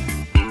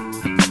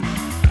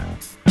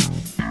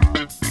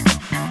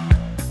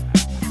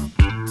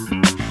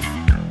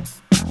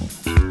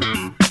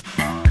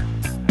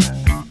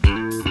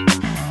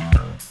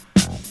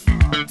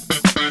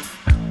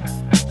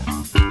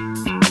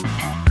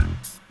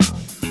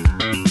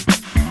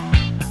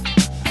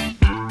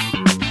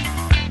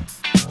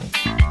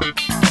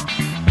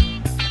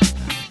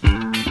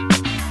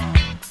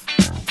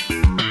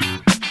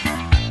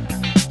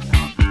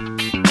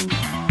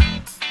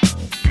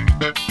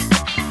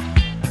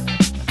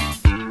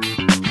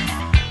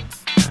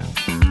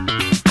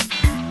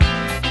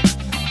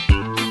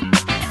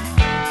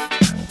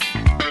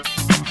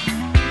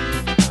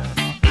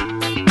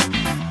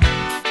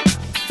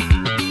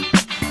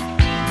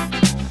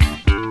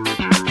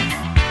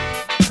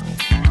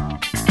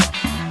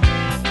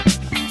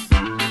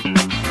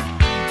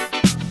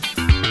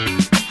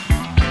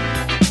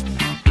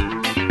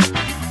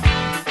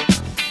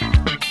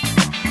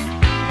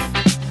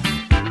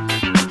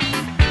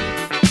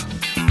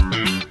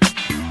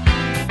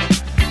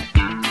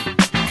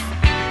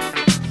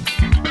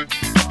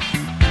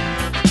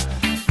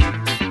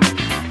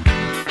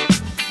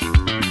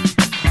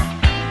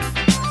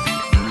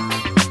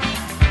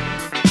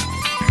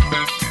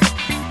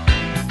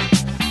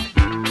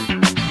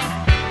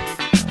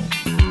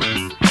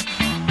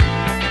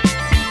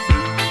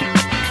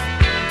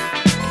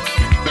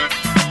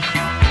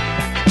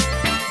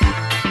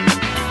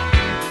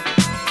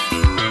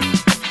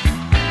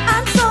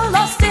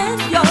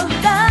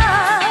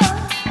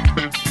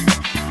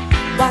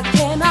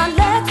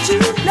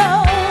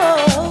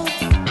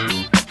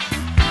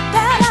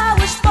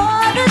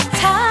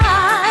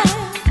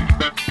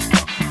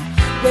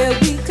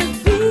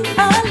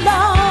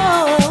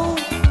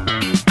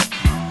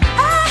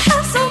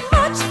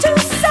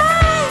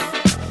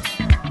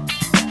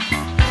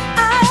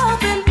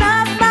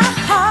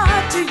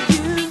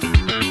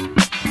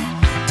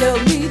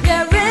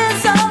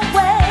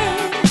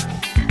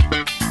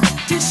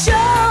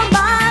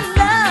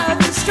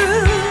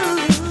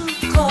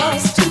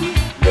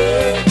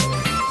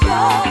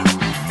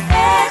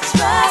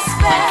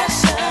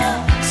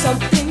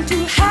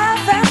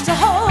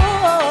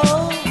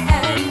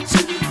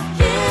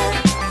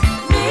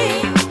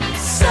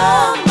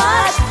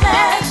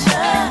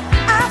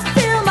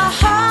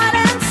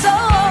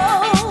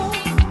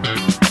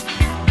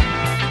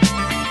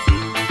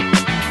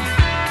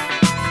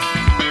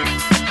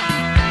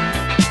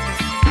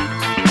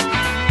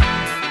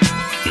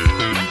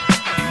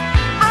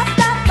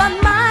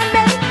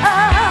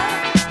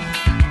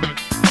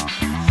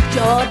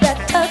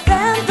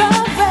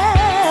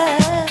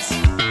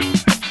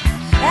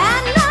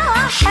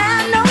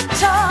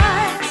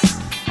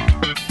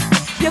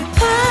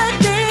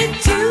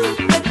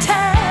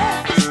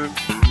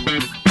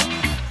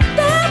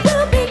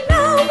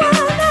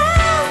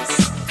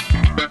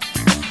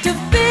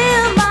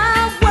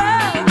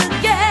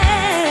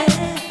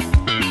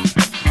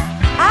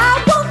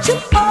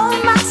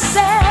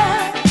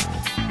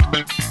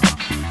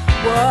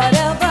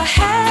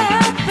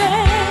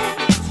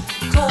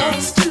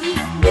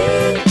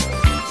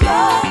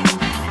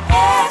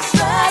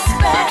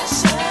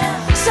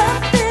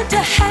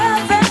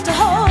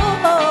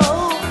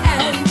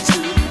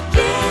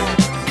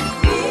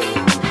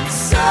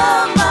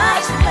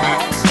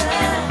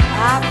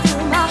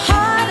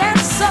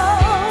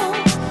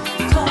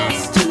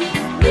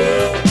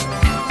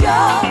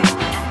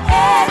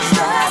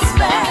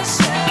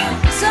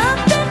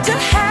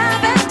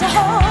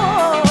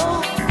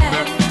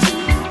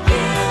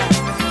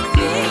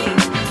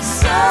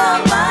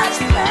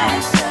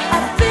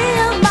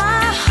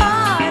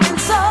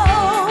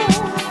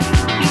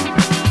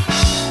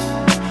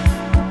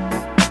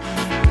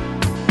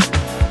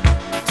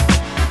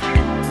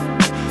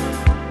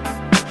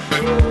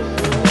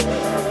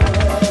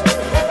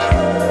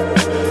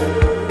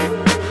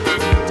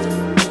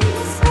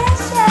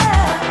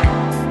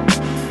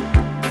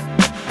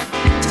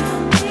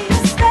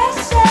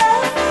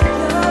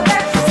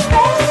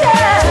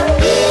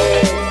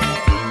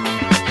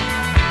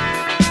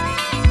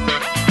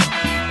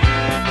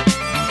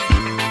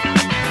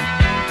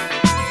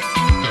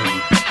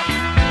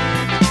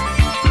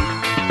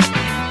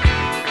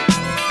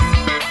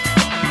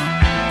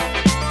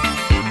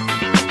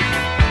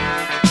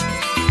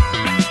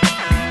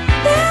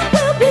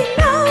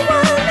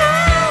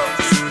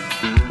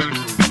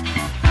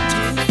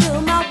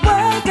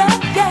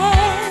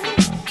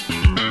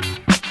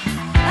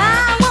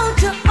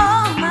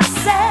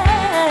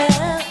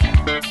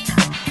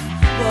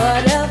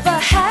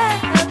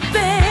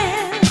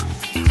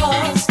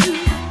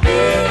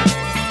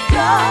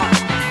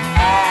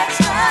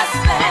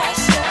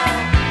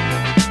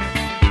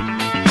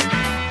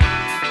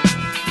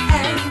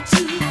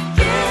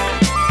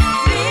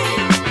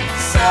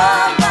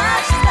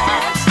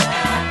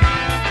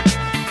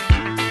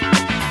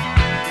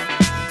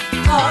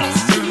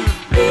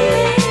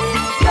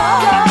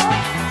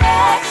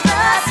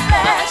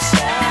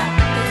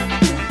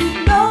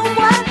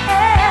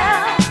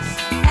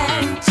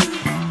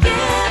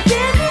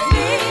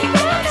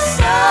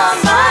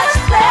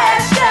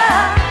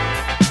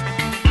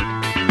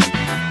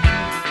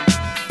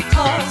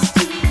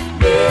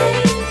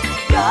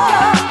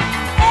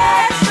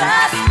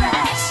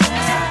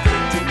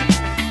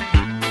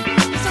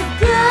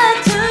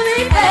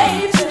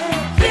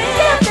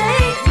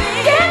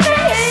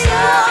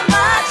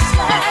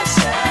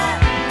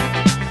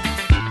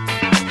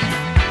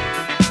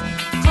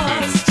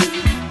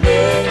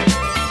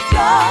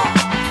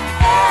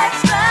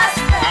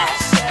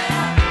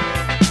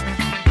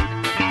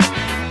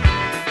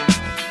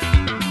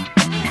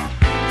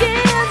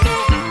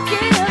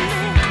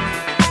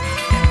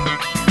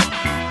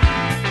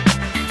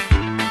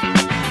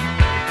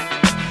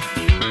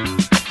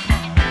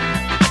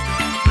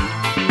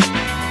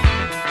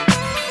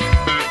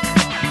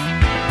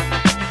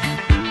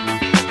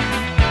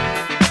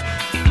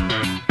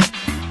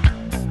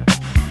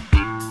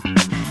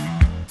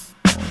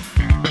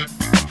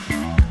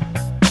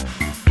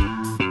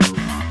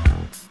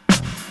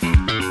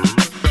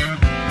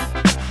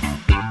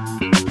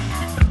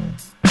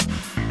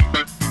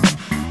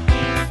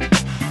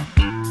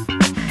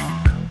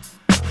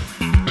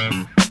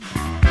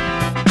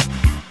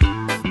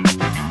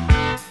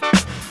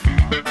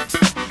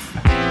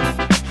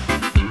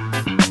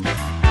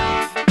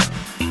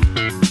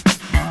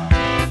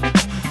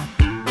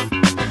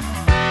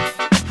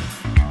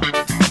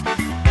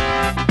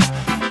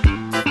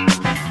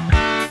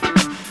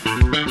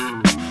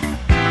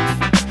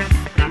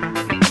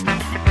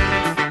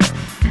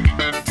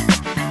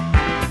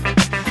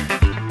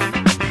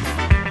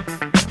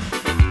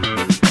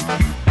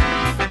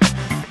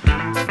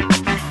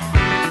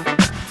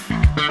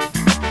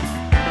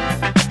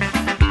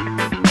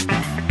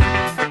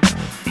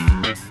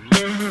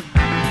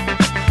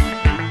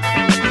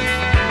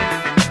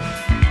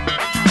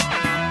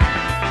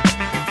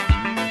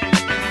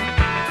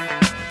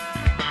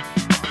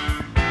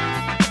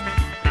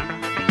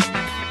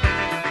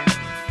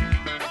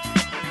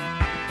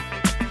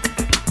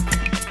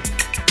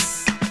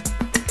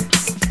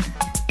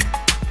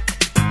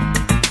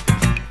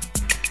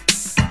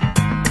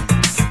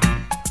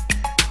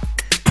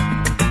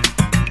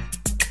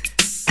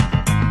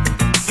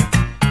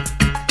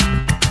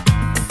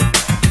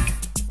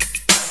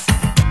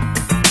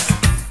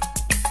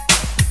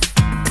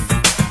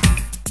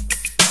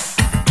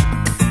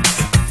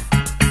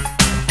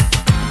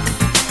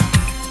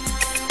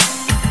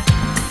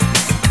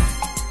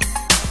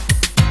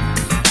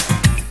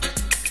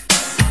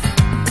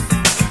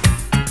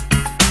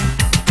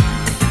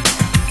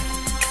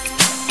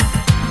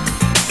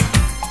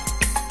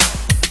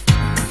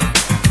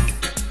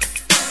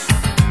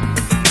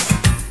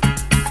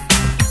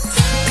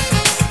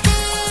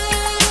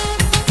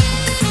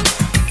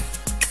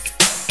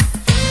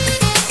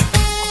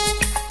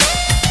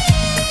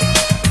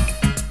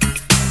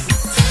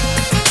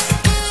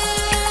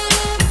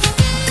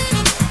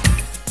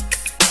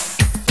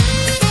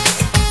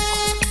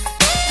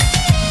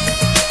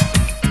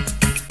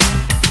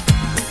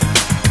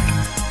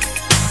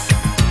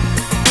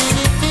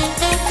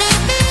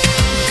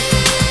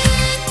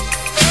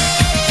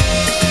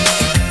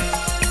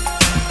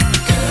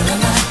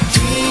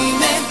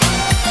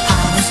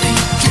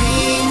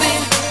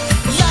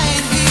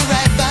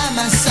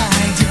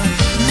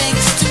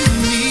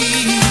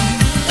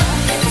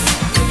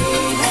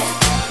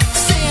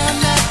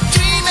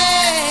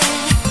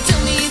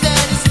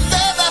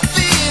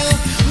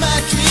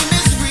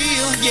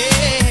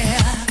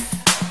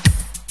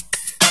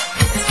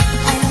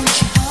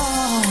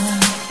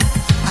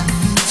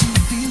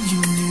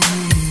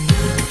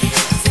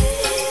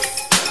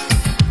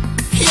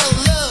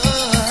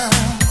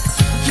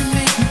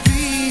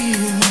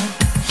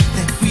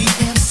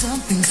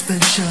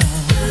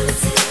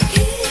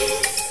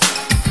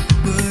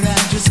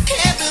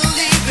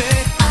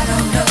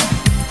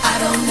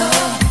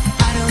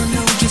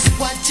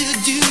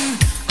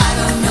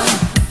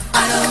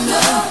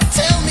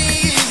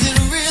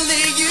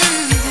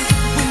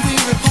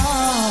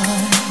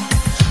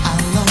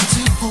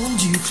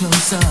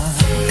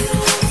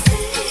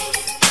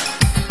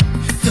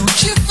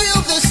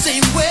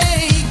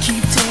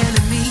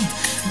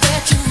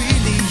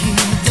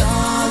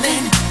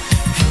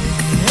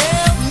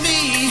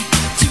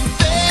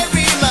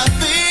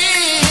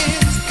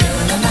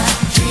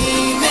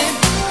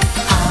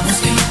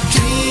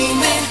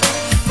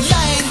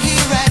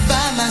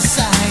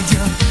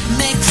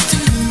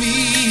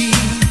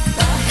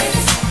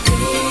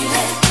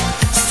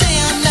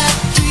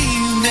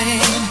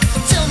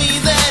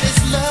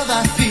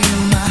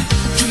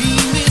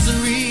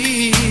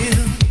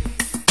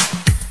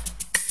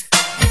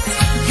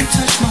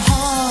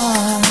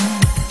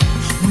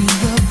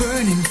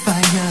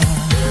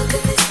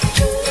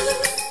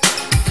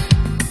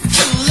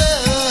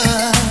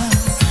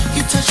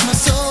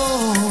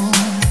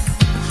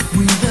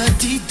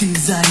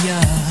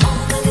 desire.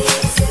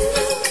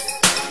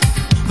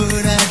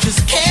 But I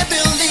just can't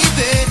believe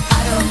it.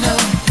 I don't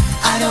know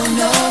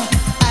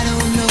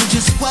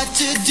just what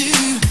to do.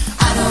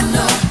 I don't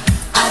know.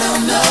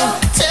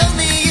 Tell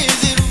me,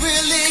 is it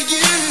really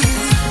you?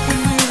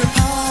 When we're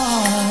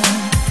apart,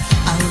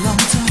 I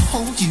long to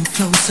hold you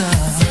closer.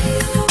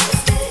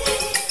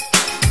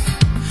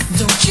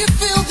 Don't you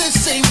feel the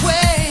same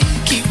way?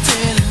 Keep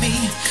telling me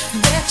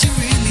that you're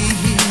really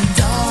here,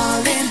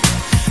 darling.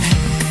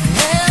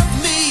 Help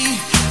me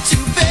to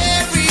bear.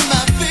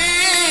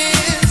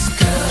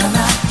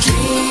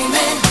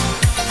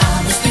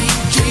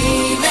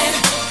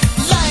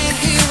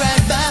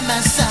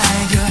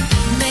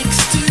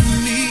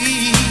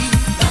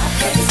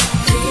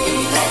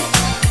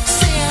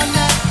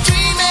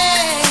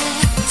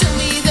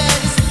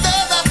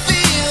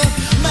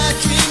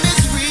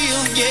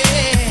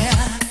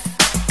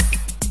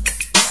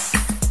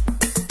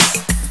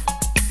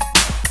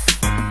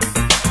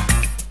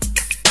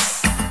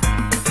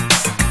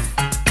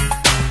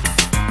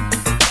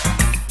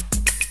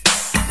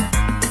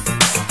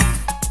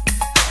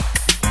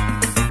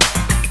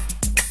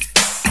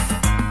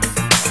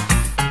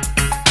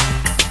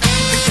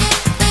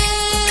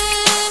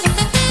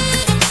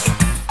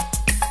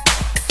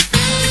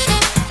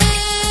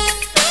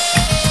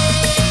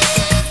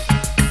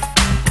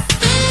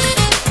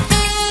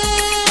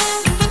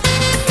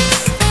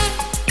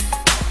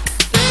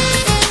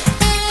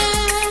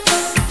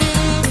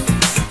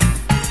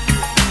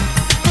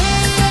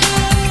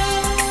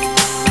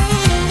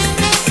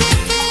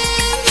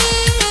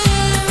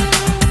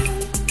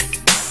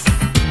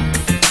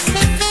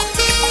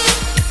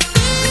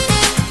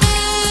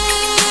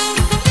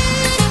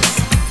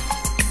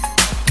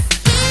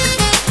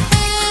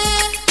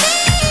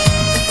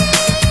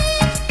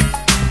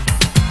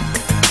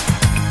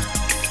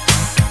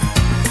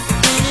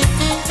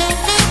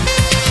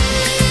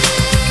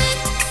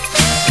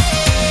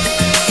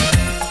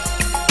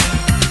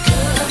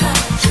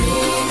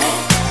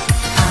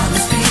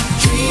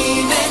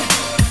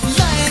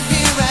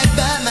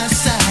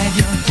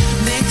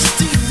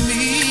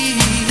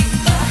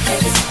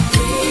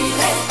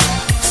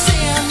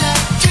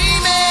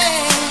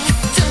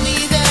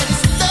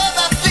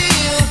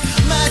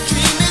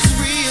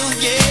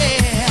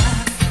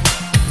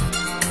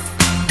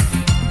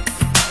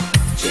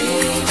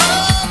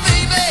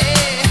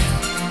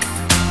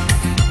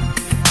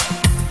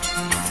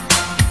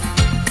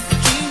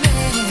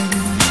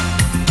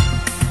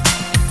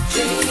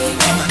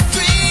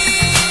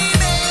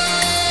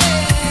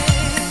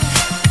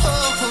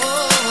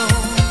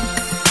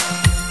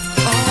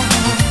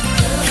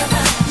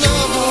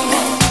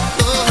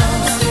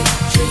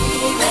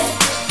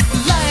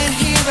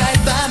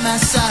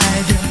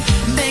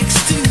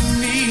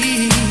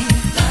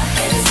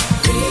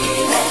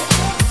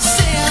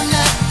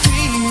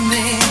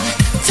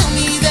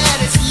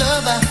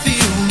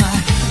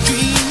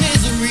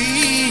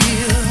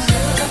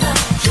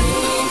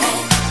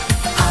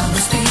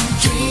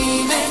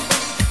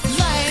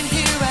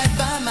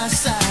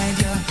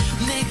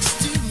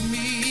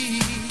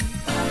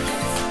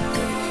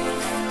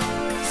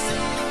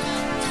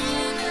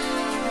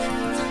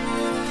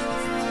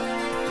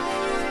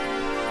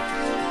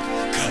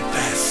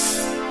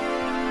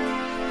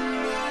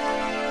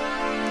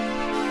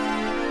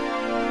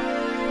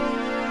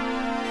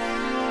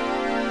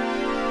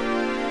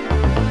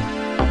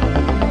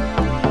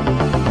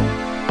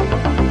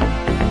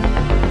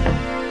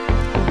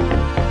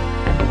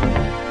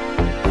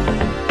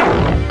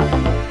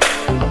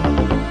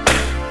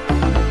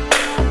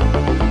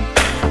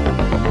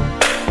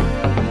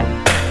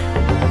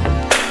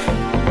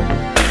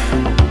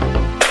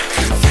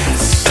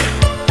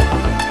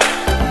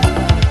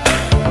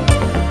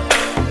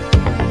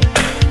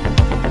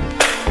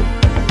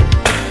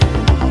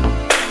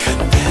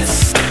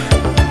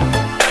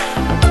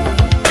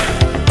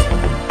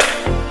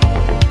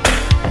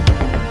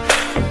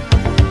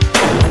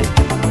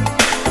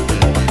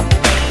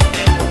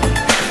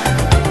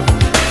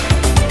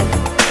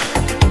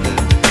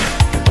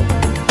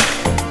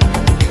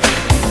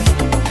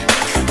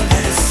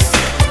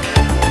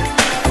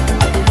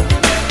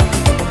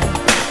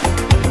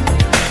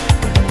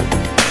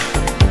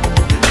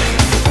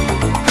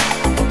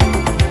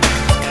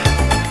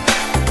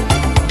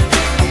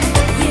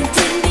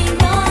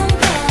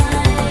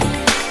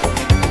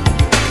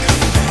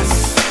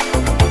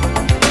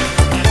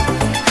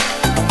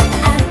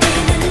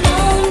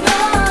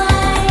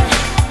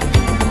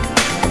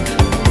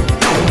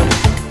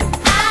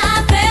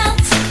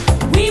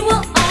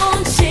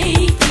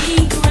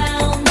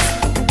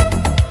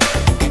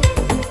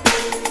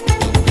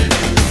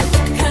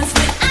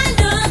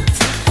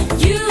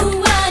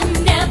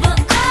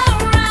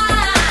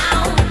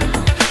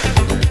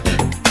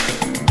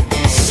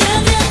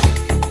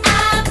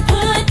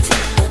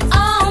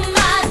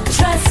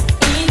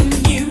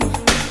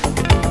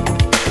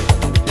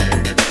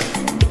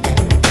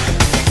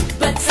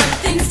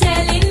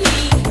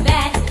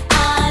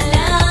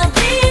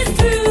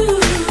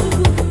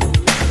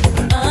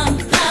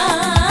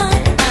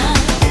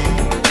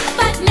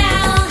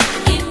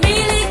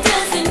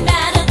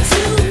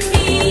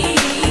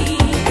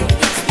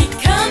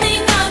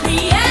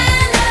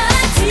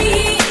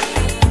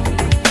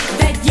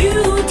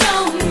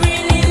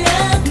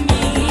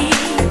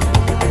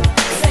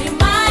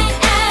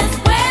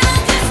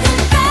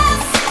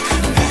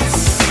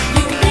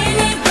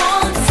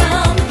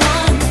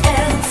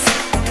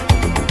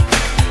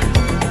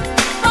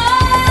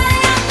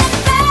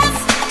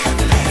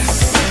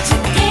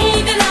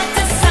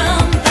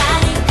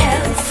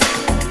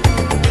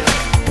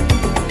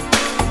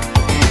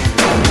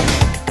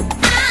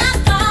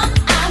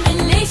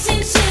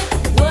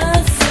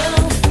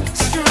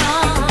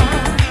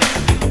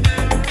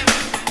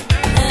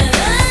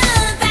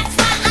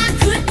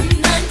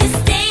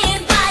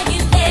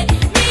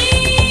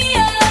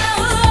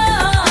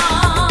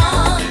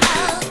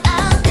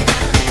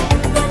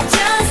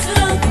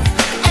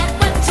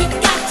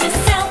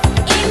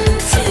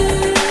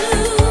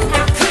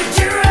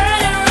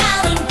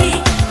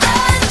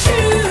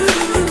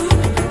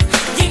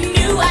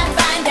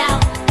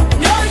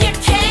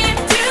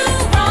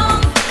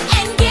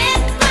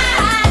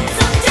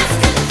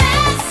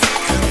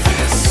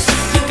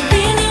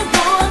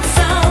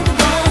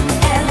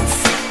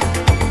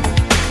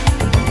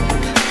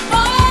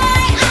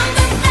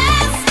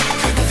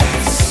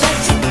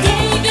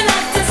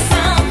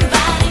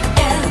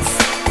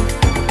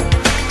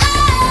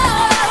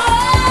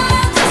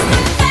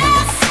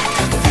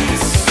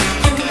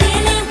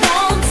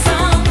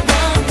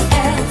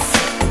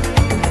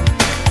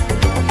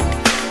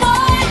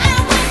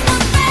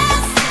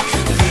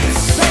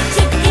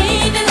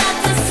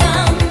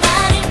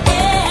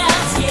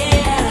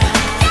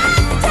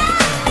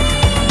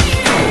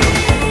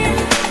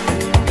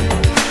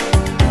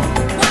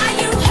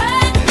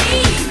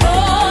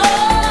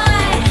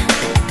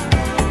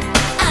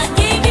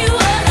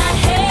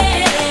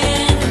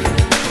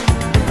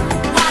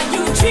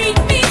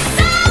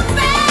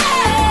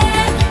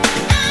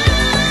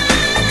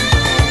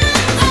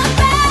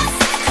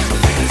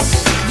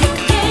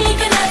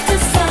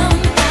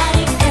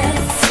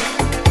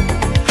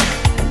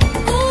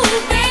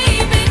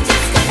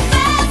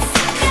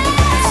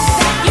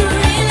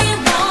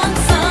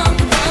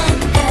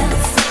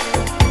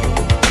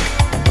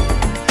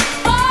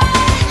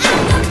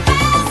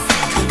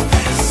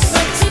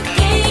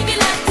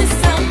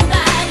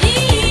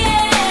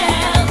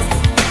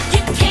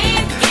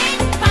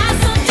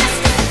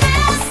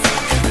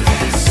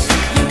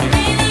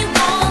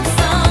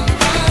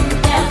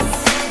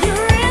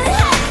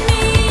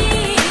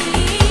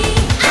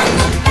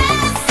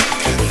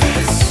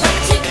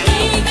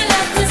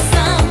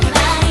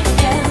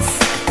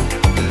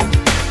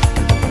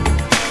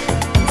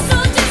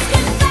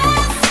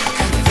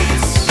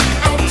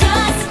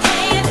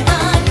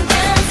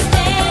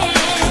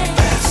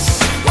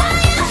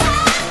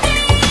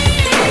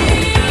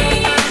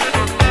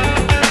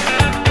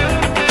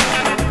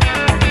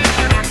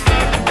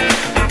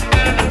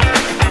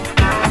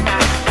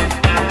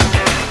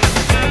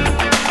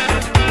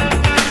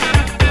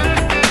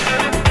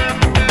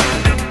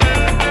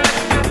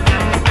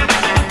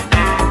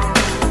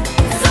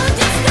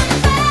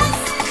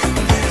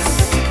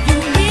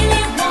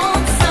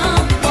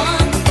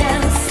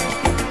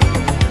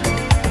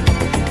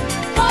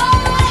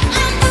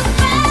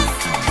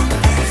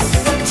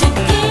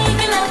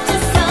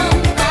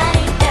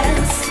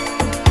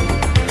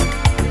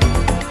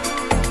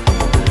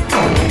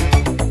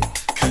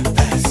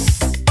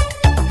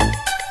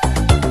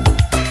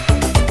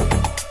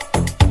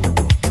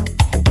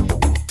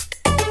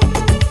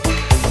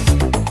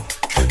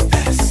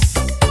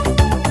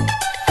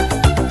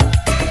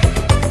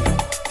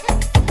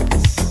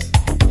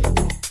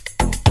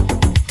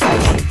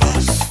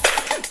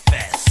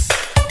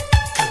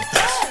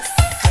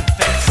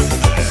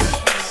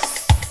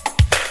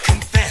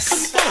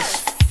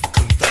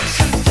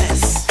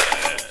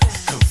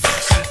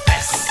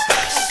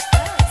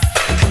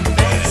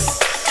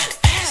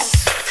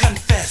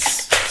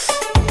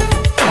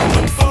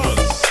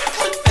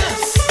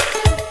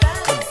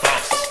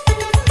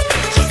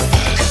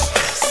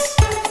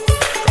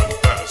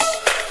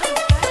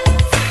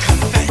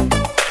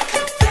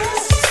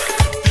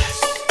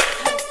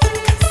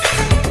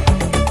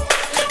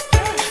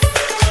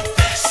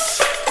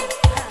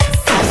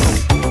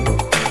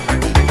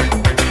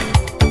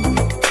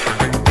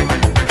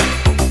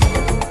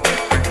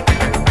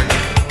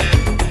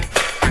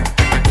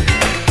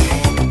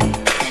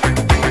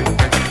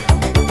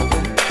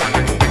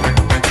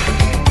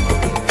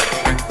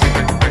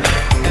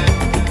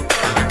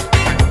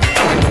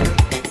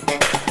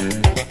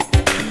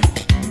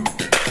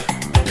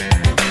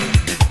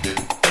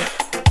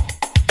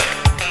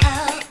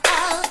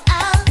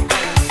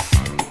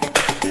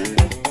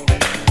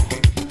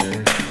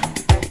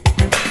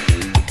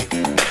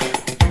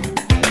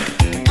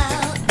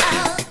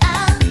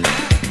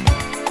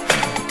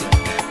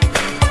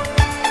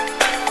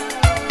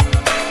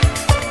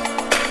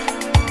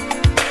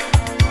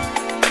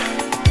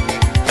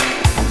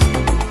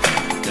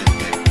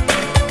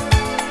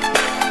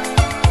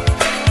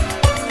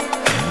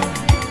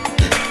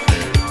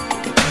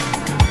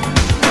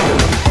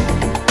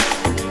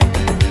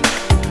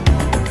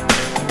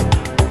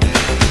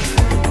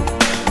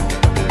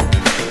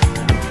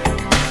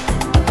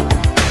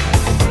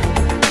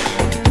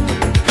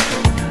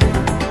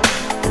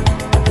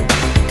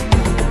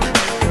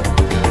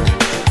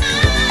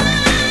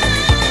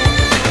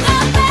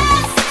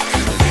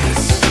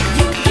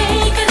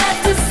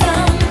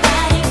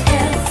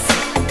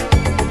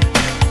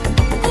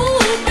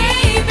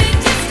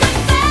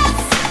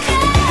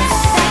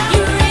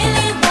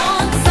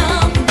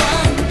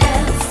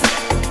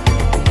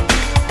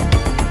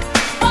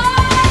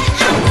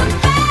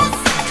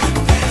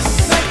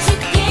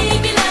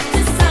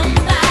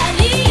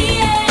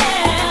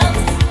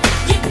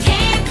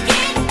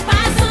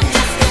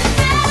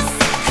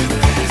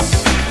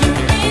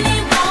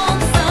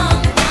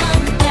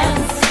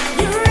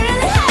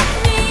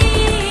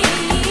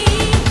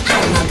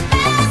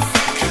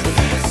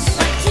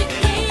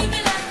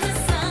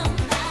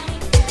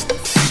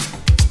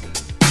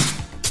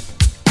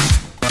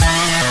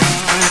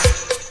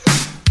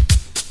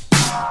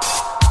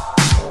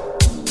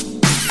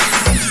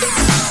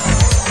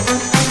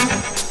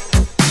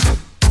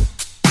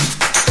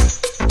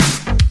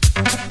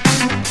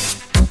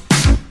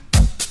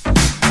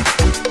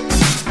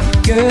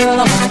 Girl,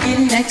 I wanna get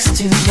next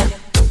to you.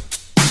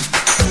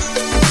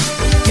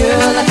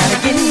 Girl, I gotta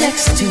get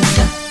next to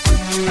you.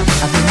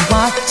 I've been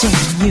watching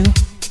you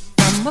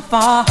from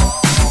afar.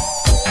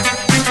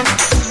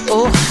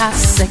 Oh, how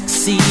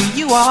sexy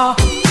you are.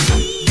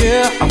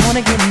 Girl, I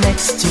wanna get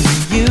next to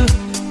you.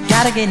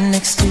 Gotta get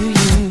next to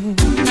you.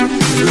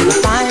 You're the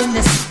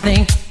finest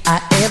thing I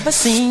ever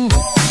seen.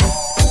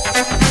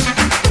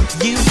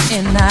 You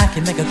and I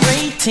can make a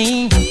great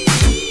team.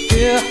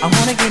 Girl, I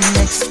wanna get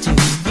next to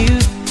you.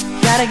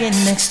 Gotta get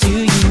next to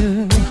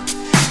you.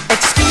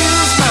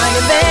 Excuse my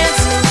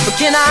advance, but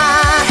can I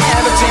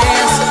have a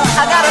chance?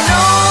 I gotta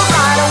know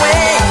right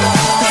away,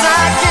 'cause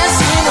I can't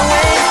see no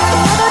way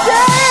another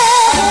day.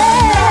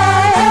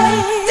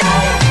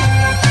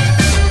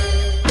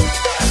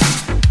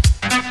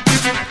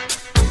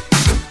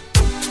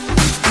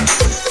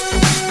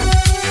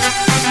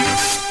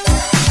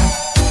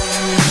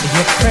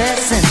 Your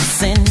presence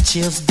sends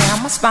chills down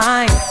my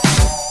spine.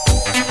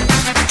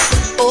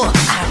 Oh,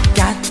 I've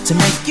got to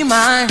make you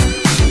mine.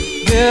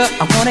 Girl,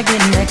 I wanna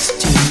get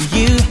next to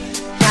you.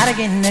 Gotta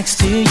get next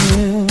to you.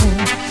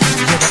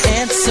 You're the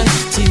answer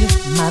to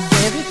my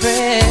very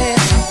prayer.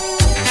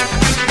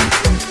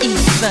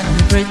 Even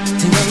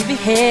pretty wavy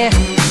hair.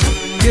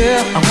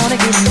 Girl, I wanna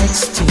get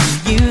next to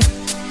you.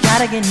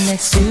 Gotta get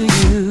next to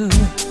you.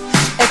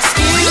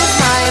 Excuse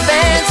my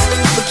advance,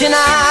 but can I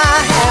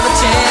have a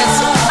chance?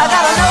 I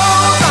gotta know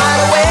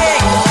right away,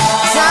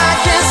 'cause I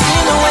can't see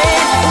no way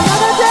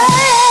another day.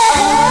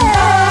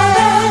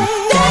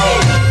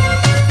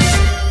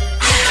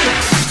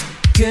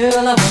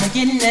 Girl, I wanna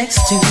get next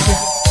to you.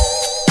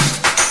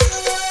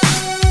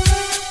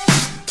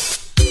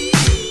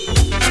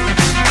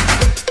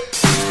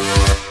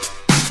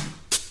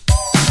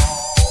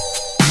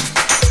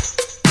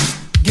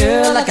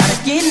 Girl, I gotta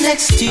get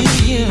next to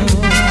you.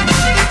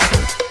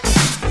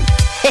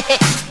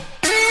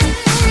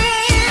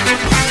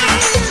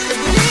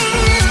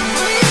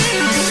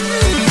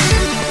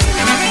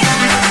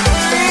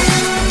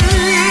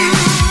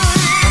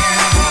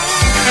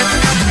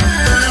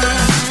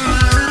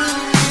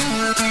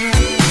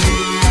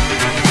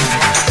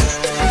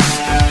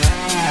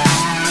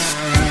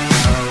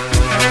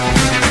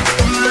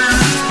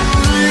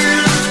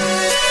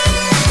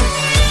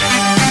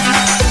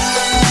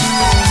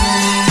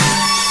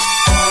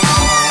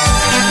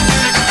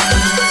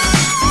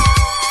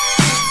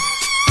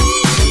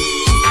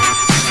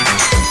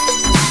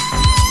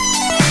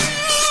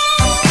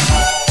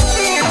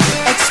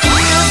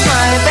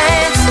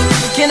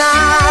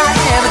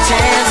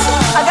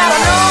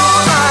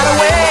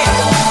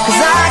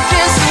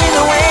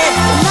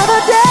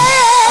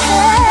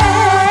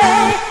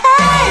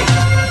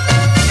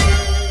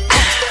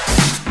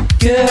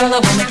 Girl, I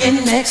wanna get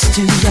next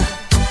to you.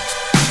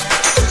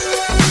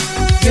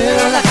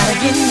 Girl, I gotta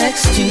get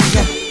next to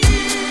you.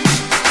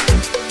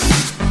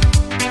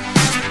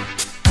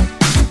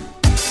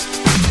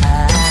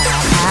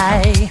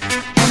 I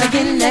wanna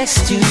get next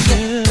to you.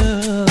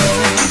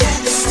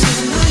 Next to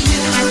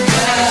you,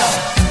 girl.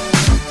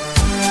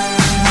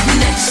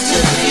 Next to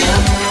you.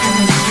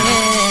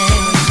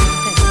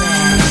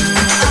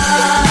 I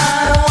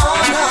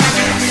wanna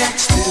get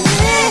next to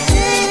you.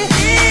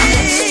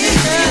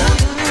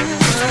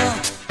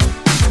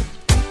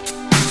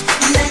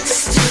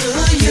 Next to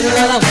you.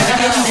 Girl, I wanna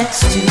get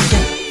next to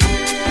you.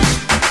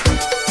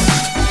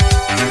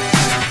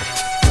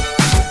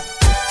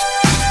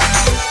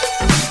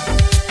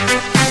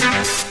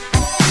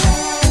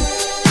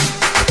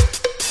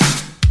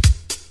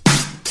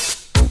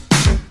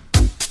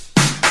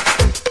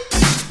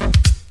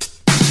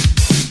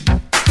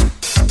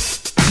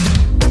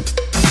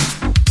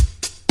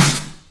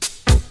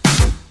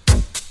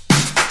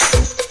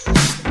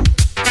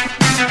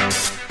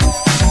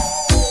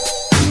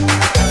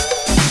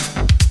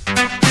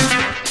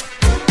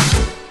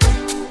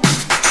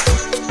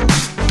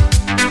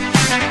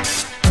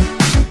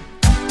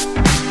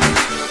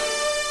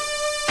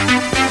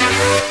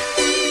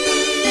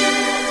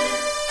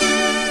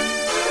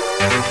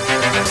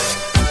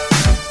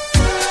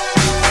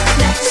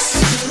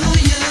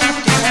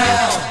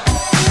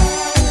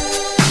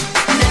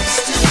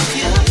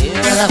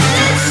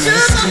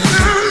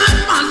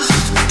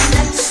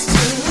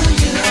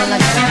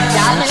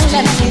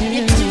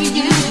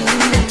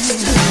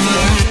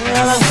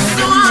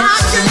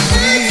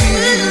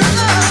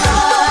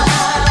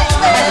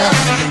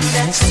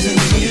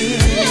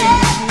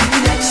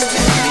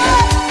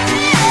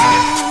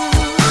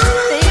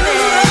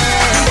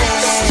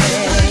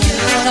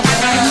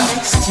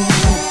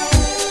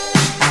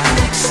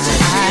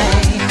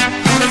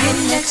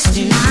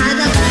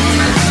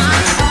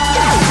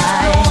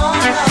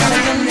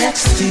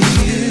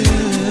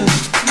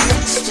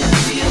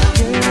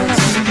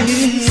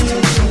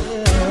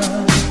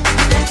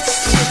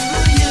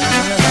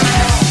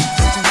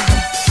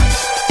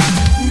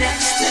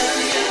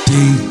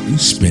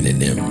 Spinning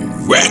them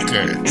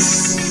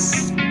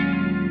records.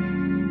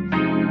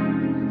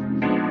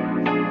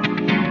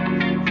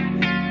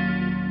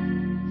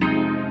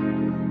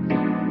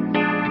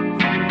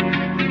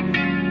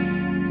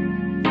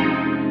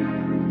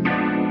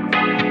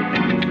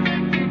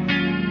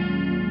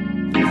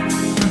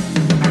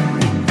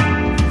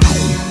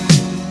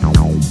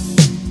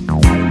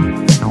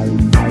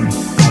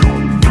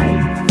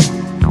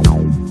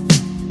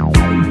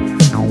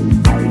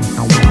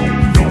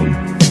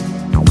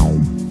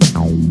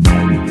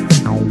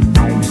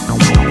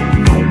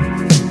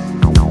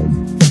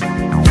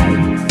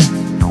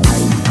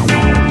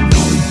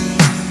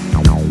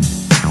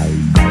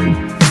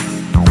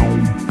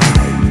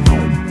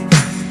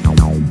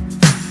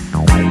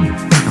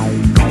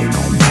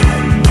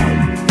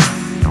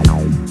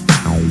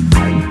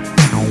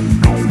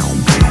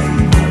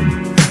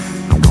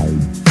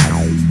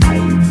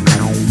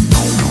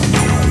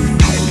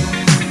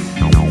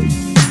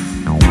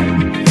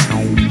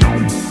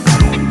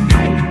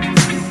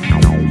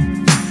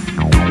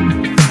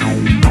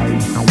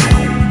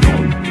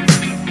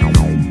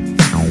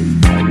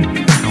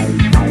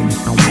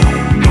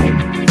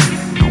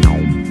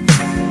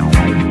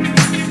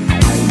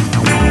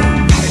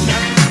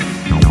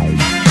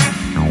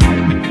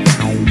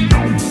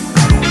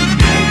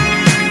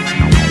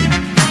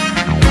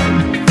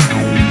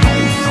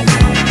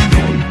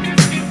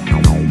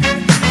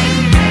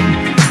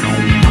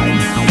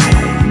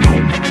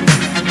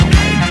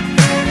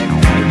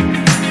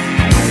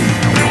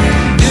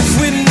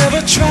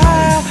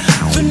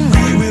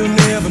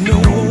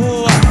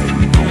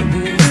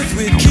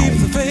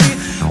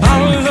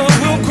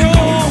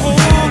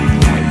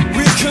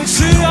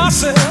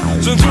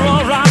 ourselves, and through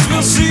our eyes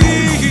we'll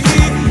see.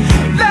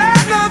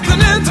 Let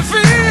nothing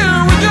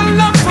interfere with your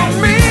love for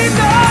me.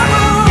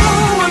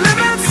 No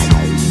limits,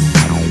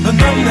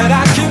 none that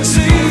I can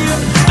see.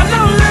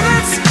 No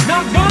limits,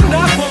 not one,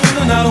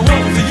 not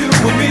one for you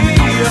and me.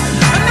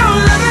 No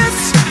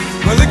limits,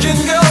 well it can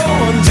go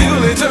until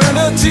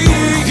eternity.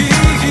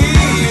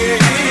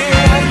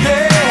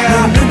 Yeah. No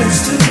limits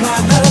to my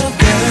love,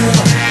 girl.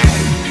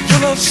 Your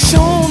love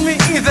shown me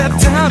that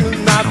time is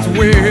not the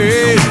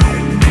way.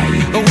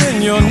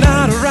 When you're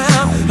not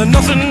around,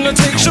 nothing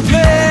takes your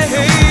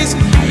place.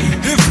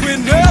 If we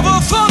never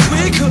thought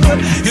we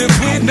could, if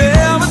we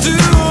never do,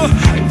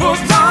 for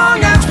as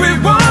long as we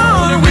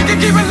want, we can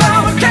keep it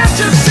low. Can't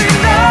you see?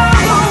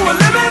 No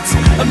limits,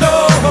 no,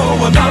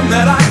 none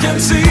that I can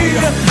see.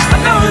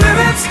 No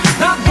limits,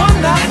 not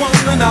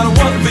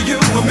one for you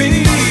and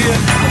me.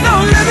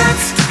 No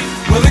limits,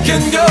 well it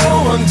can go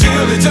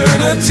until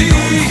eternity.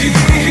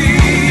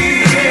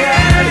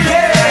 Yeah.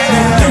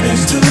 No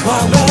limits to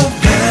our love,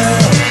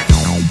 girl.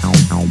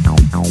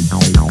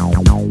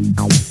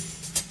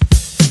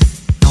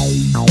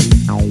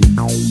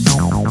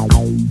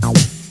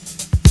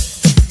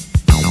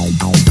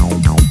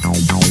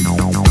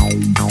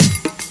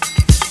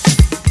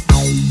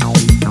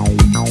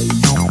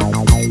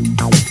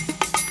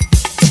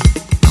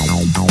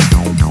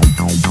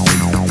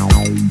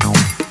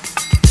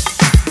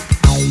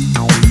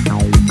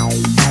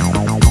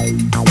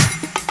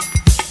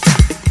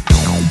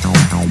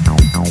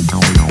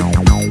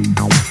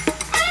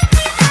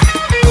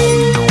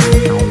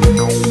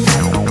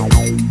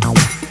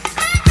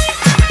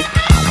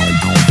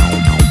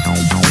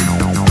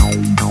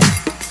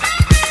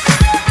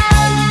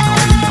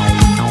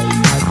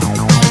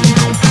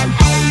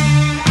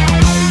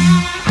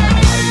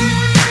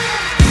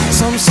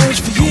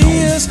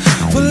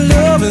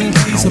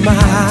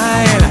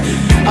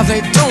 They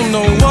don't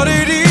know what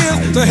it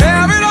is to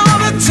have it all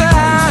the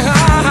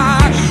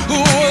time.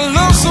 Oh, a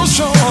love so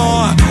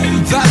strong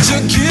that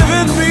you're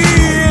giving me.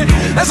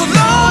 As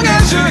long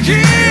as you're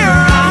here,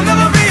 I'll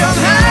never be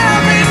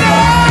unhappy.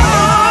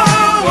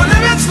 No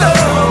limits, no,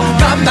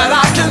 none that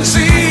I can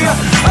see.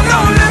 No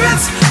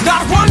limits,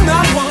 not one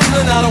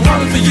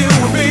for you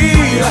and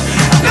me.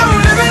 No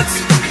limits,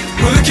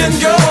 well it can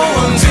go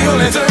until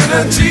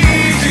eternity.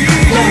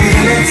 No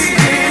limits,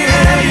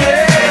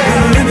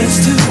 no limits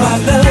to my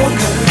love,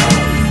 girl.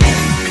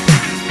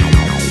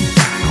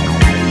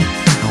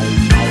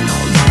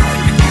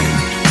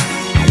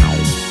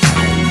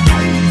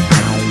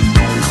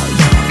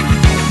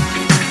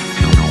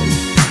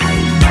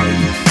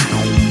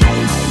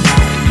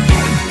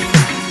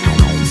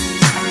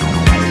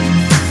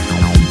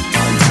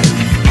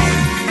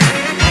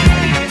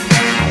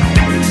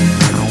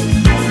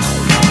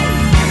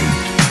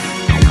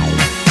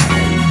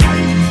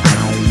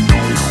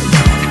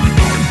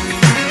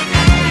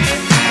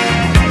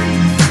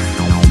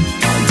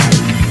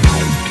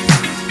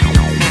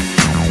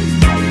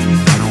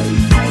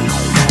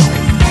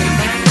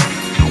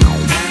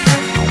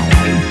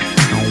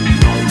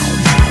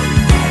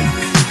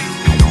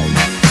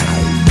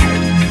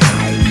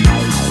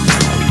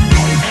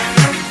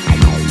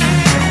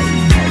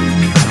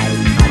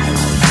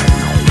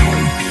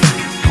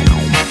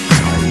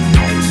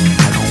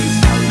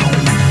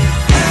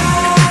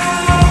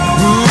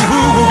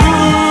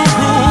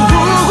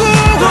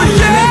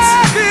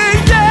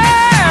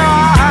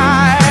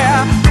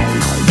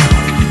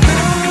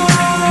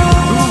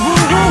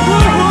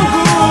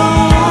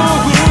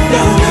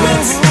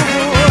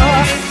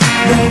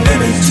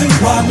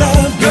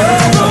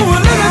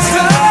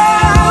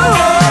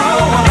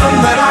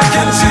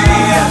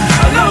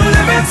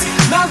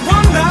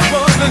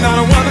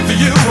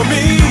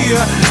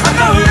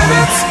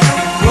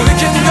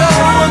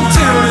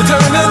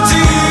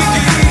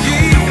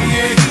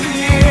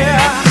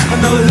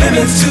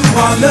 To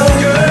our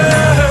love,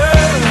 girl.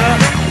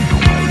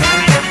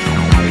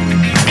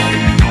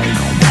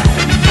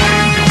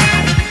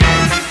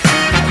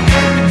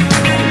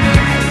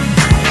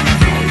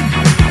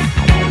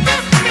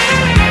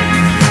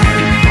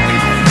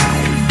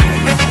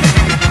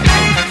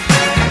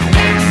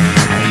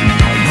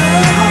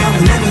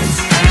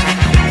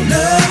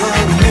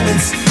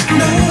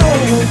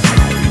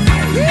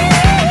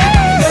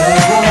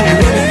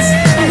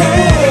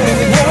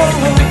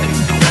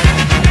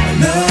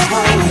 No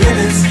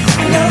limits,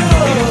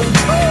 no.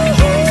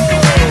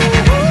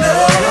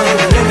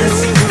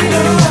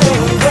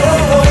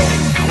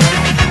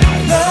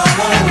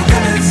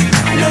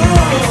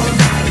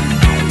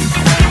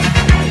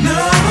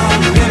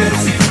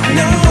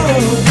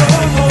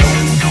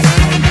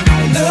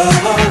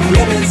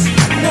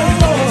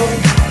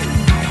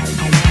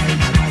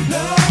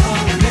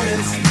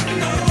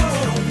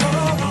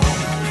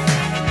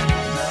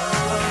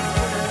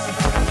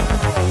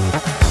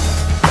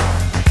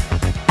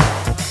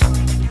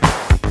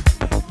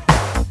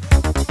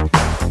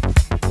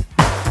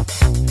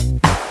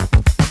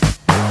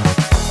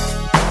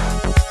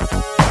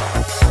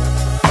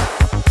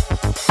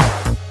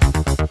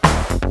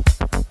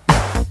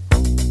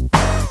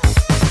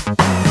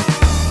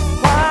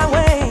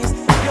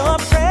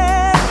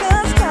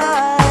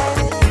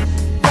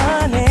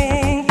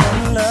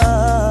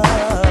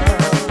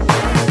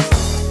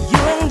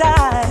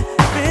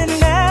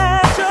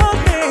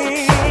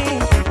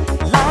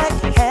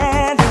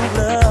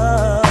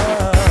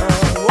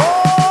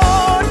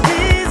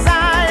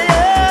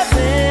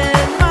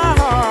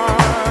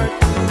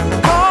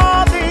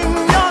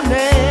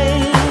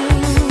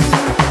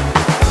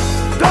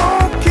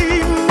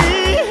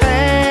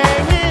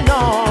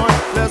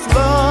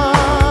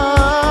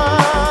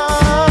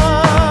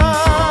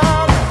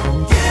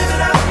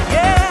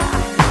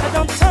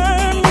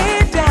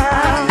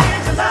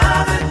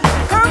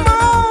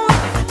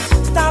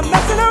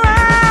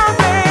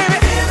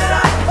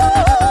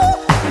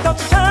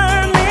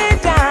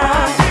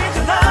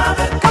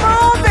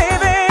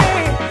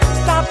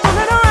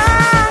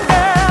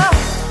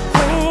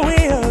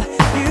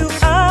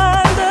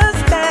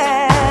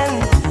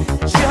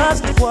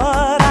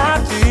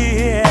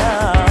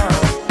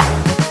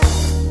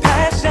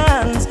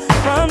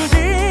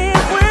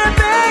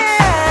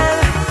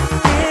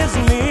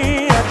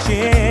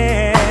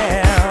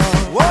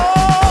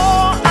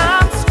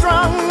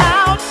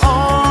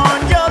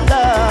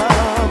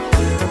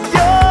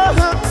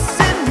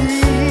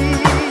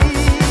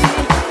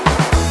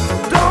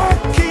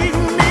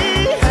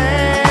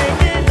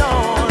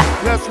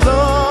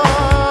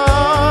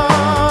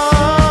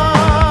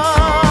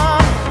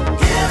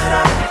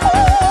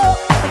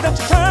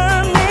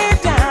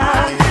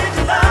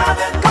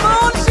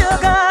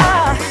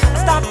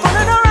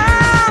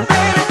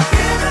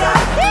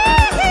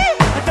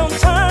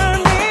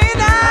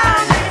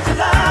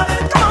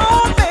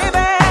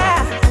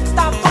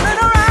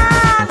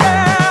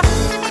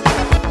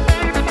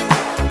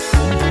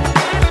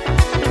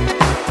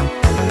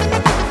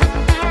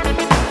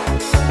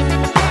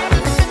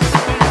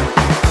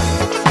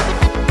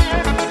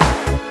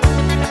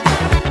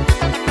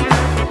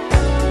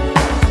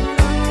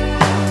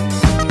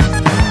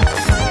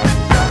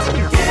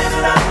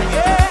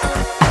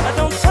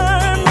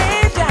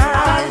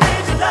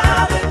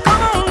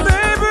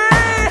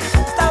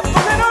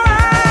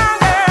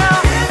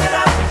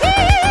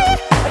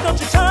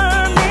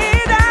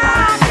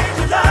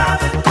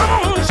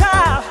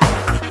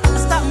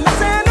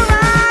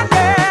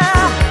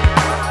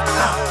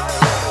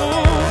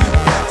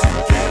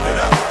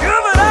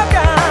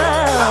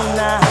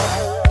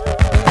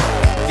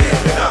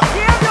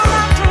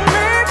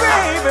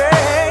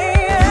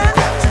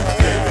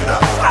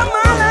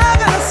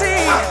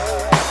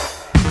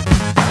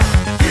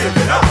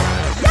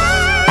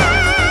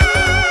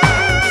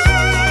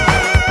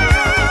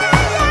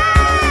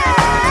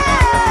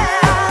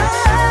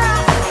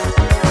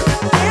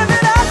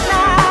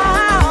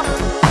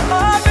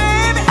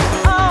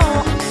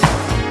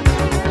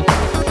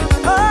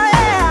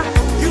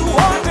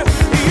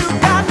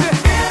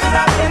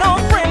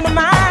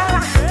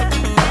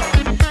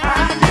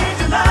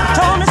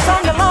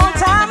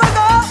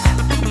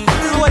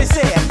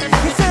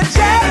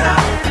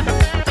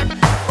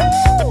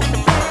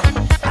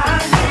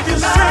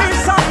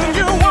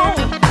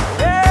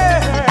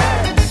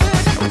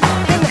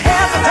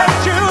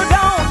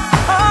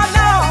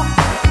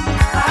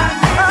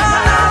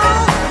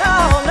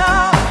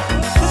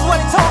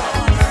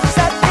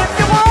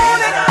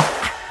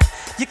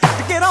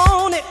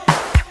 on it.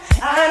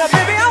 And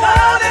baby, I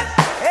want it.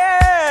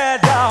 Yeah,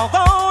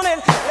 doggone it.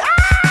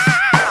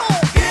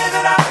 Give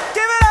it up,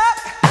 give it up.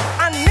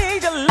 I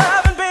need your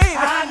loving, baby.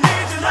 I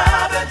need your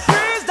loving.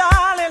 Please,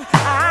 darling,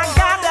 I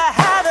got to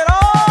have it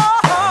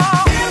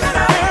all. Give it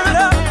up,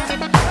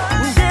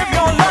 give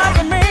your love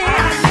to me.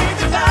 I need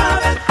your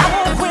loving. I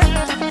won't quit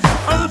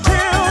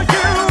until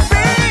you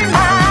be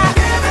mine.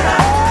 Give it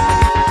up.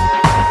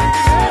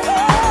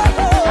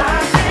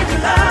 I need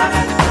your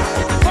loving.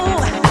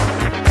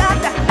 Got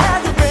to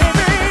have you,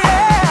 baby.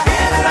 Yeah.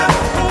 Give it up.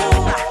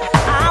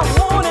 I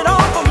want it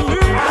all from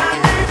you. I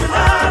need your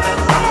loving.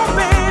 Oh,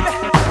 baby,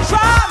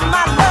 try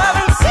my love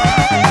and see.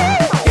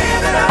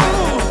 Give it up.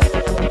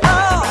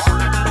 Oh,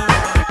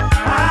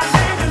 I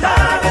need your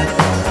loving.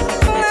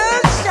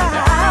 Let's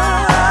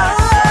shout.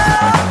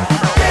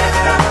 Give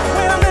it up.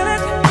 Wait a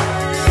minute.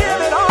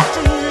 Give it all to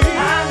me.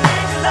 I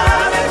need your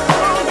loving.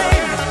 Oh,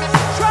 baby,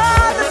 try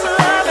this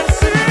love and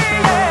see.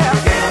 Yeah.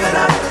 Give it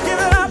up.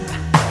 Give it up.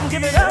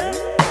 Give it up.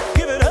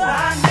 Give it up.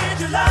 I need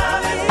your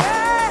loving.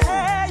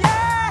 Yeah,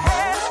 yeah.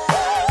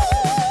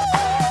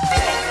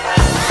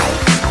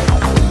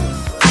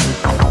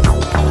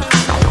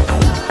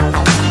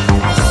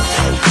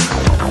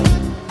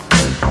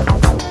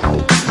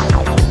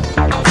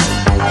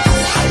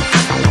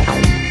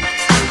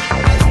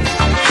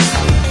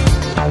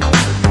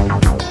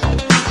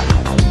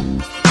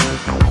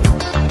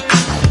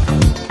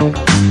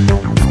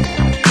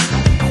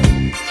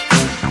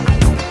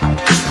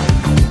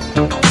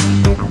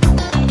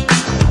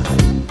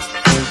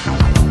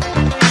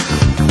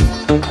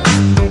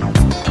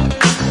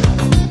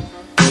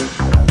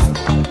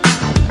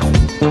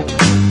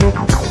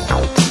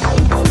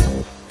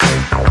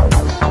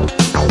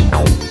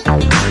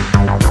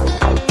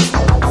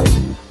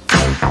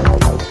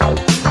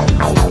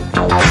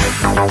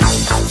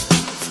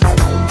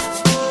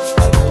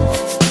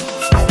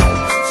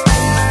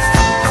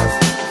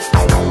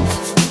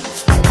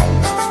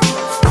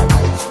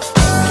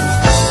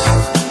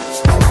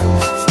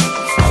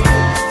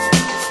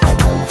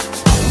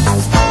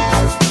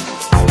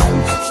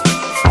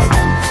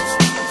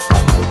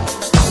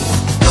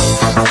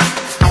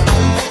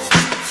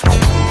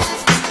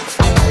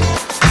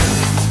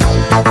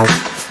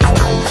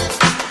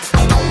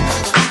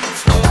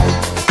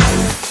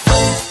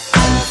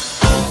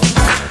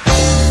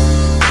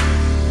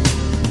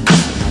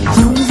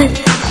 Move it,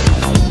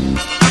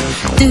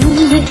 do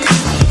it.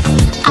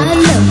 I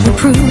love to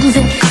prove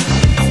it.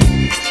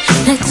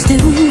 Let's do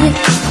it.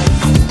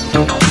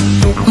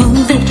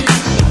 Move it,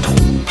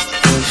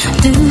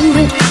 do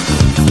it.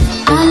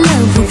 I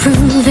love to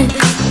prove it.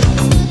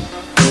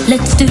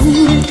 Let's do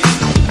it.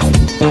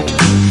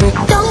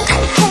 Don't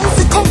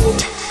hesitate.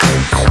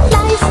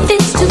 Life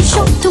is too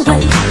short to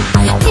wait.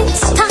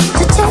 It's time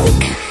to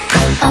take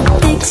a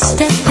big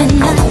step in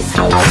life.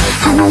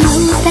 I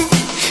know that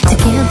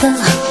together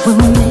we'll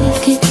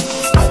make it.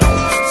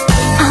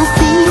 I'll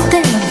be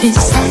there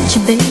beside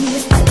you, baby,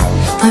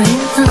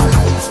 forever.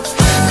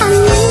 I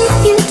need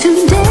you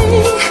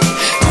today,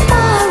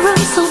 tomorrow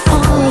so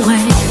far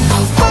away.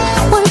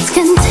 What words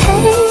can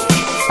take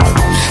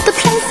the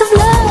place of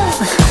love?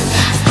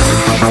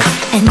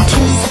 I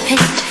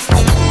anticipate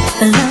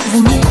the love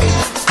we'll make.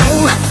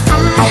 Oh,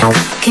 I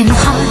can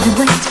hardly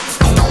wait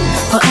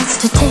for us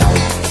to take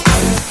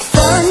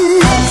the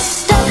next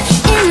step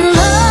in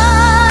love.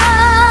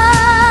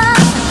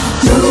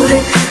 Move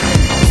it,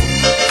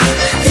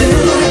 do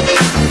it.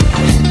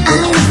 I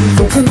want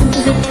to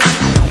prove it.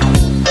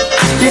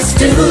 Let's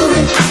do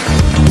it.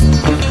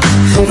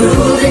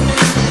 Move it,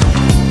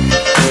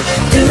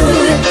 do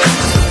it.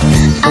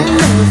 I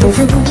love to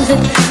prove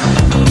it.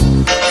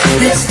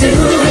 Let's do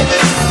it.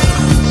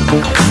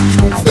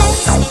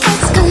 Let's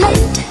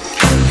escalate.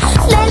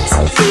 Let's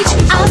reach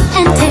out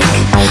and take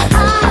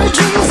our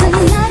dreams in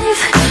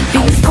life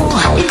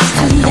before it's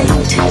too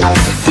late.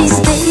 These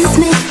days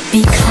may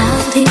be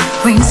cloudy,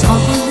 rain's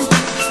falling,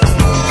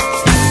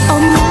 a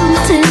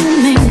mountain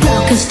may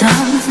block us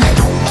down.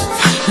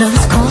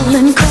 Love's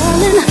calling,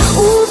 calling.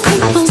 Ooh,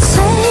 people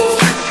say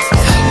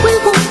we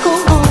won't go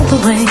all the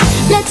way.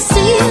 Let's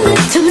seal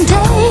it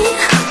today.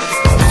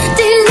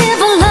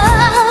 Deliver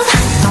love.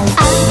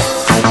 I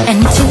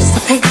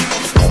anticipate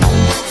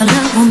the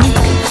love we'll make.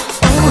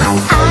 Oh,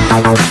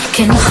 I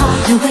can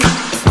hardly wait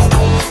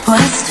for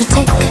us to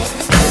take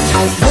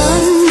the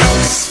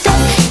next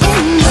step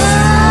in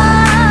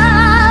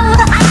love.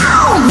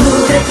 Oh,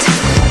 move it,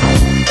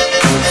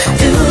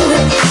 do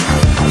it.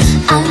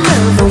 I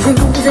love to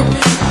prove it.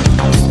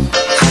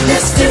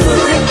 Let's do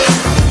it.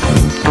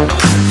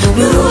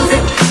 Move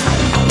it,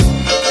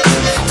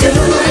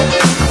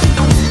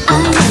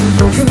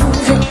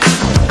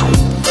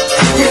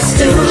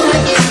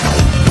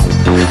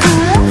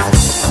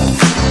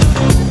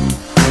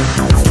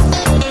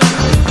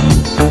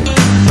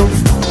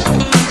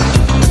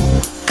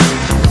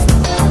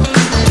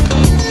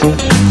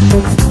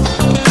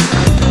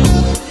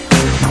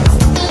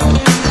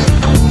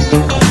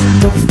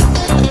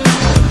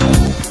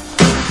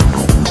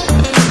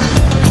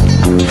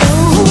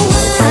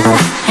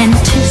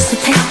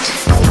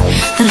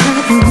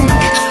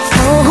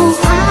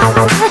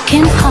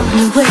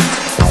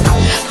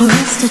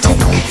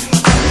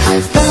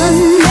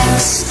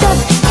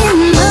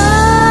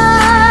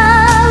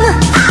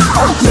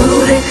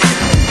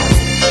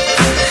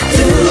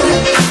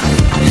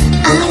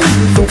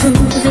 prove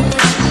it.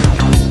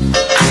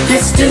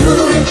 Let's do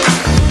it.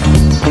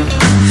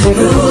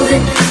 Prove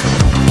it.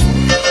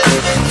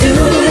 Do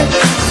it.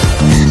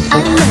 I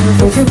love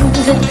to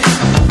prove it.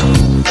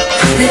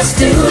 Let's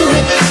do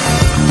it.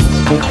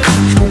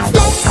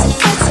 Let's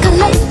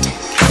escalate.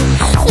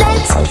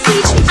 Let's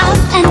reach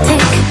out and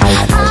take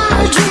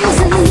our dreams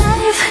in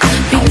life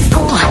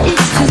before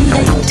it's too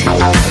late.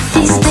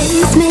 These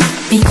days may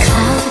be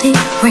cloudy,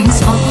 rain's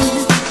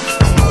falling.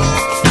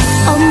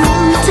 A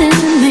mountain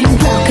may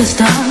block us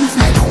down.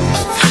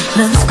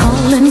 Love's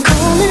calling,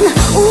 calling.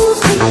 Ooh,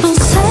 people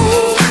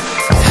say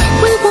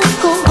we won't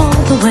go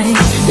all the way.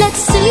 Let's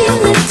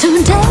seal it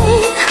today.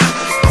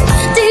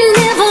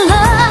 Deliver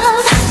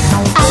love.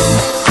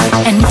 I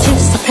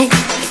anticipate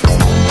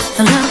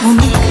the love will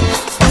make.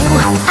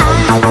 Oh,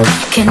 I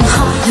can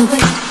hardly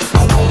wait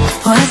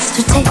for us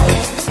to take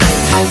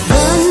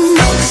the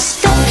next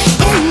step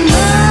in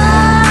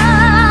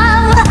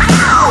love.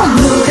 I'll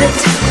move it,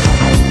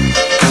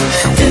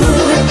 do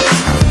it.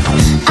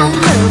 I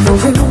love to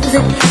prove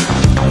it.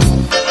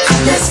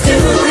 Let's do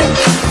it.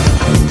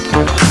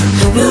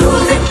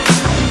 Move it,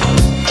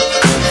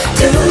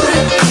 do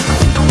it.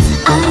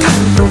 I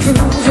love to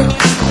prove it.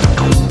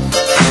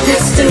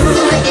 Let's do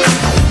it.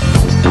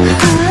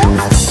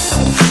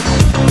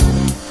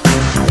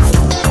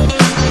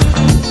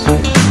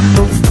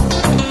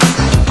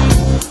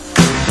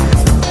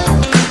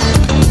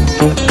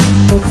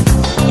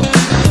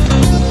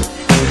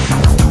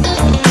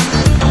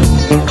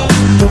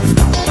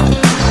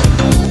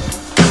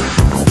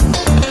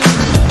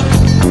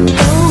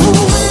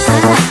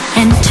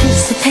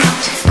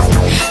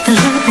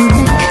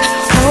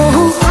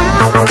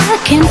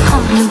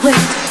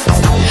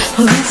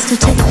 To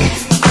take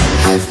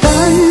the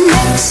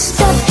next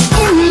step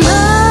in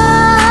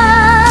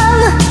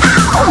love.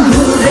 I'll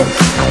move it,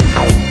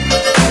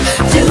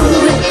 do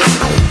it.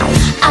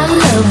 I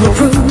love will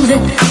prove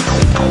it.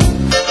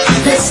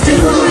 Let's do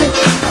it.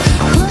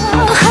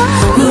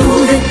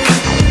 Move it,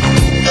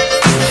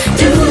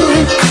 do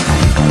it.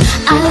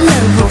 I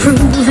love will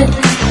prove it.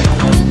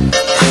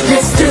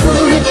 Let's do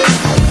it.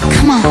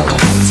 Come on,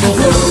 take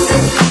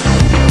it.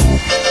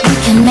 We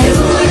can make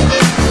it.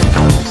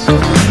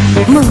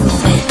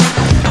 Move it.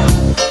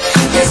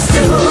 Let's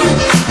do it.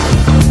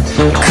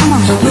 Come on,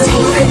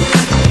 take it.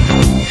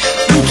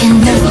 We can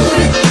do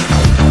it.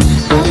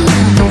 I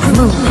love to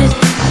move it.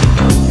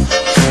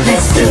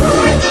 Let's do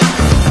it.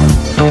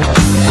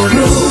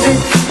 Move it.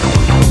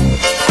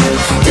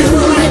 Do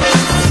it.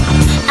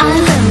 I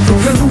love to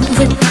move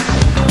it.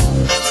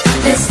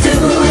 Let's do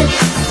it.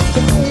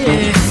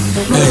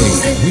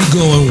 Hey, we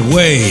going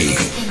way,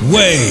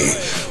 way,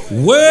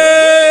 way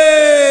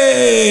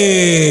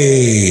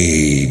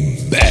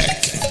back.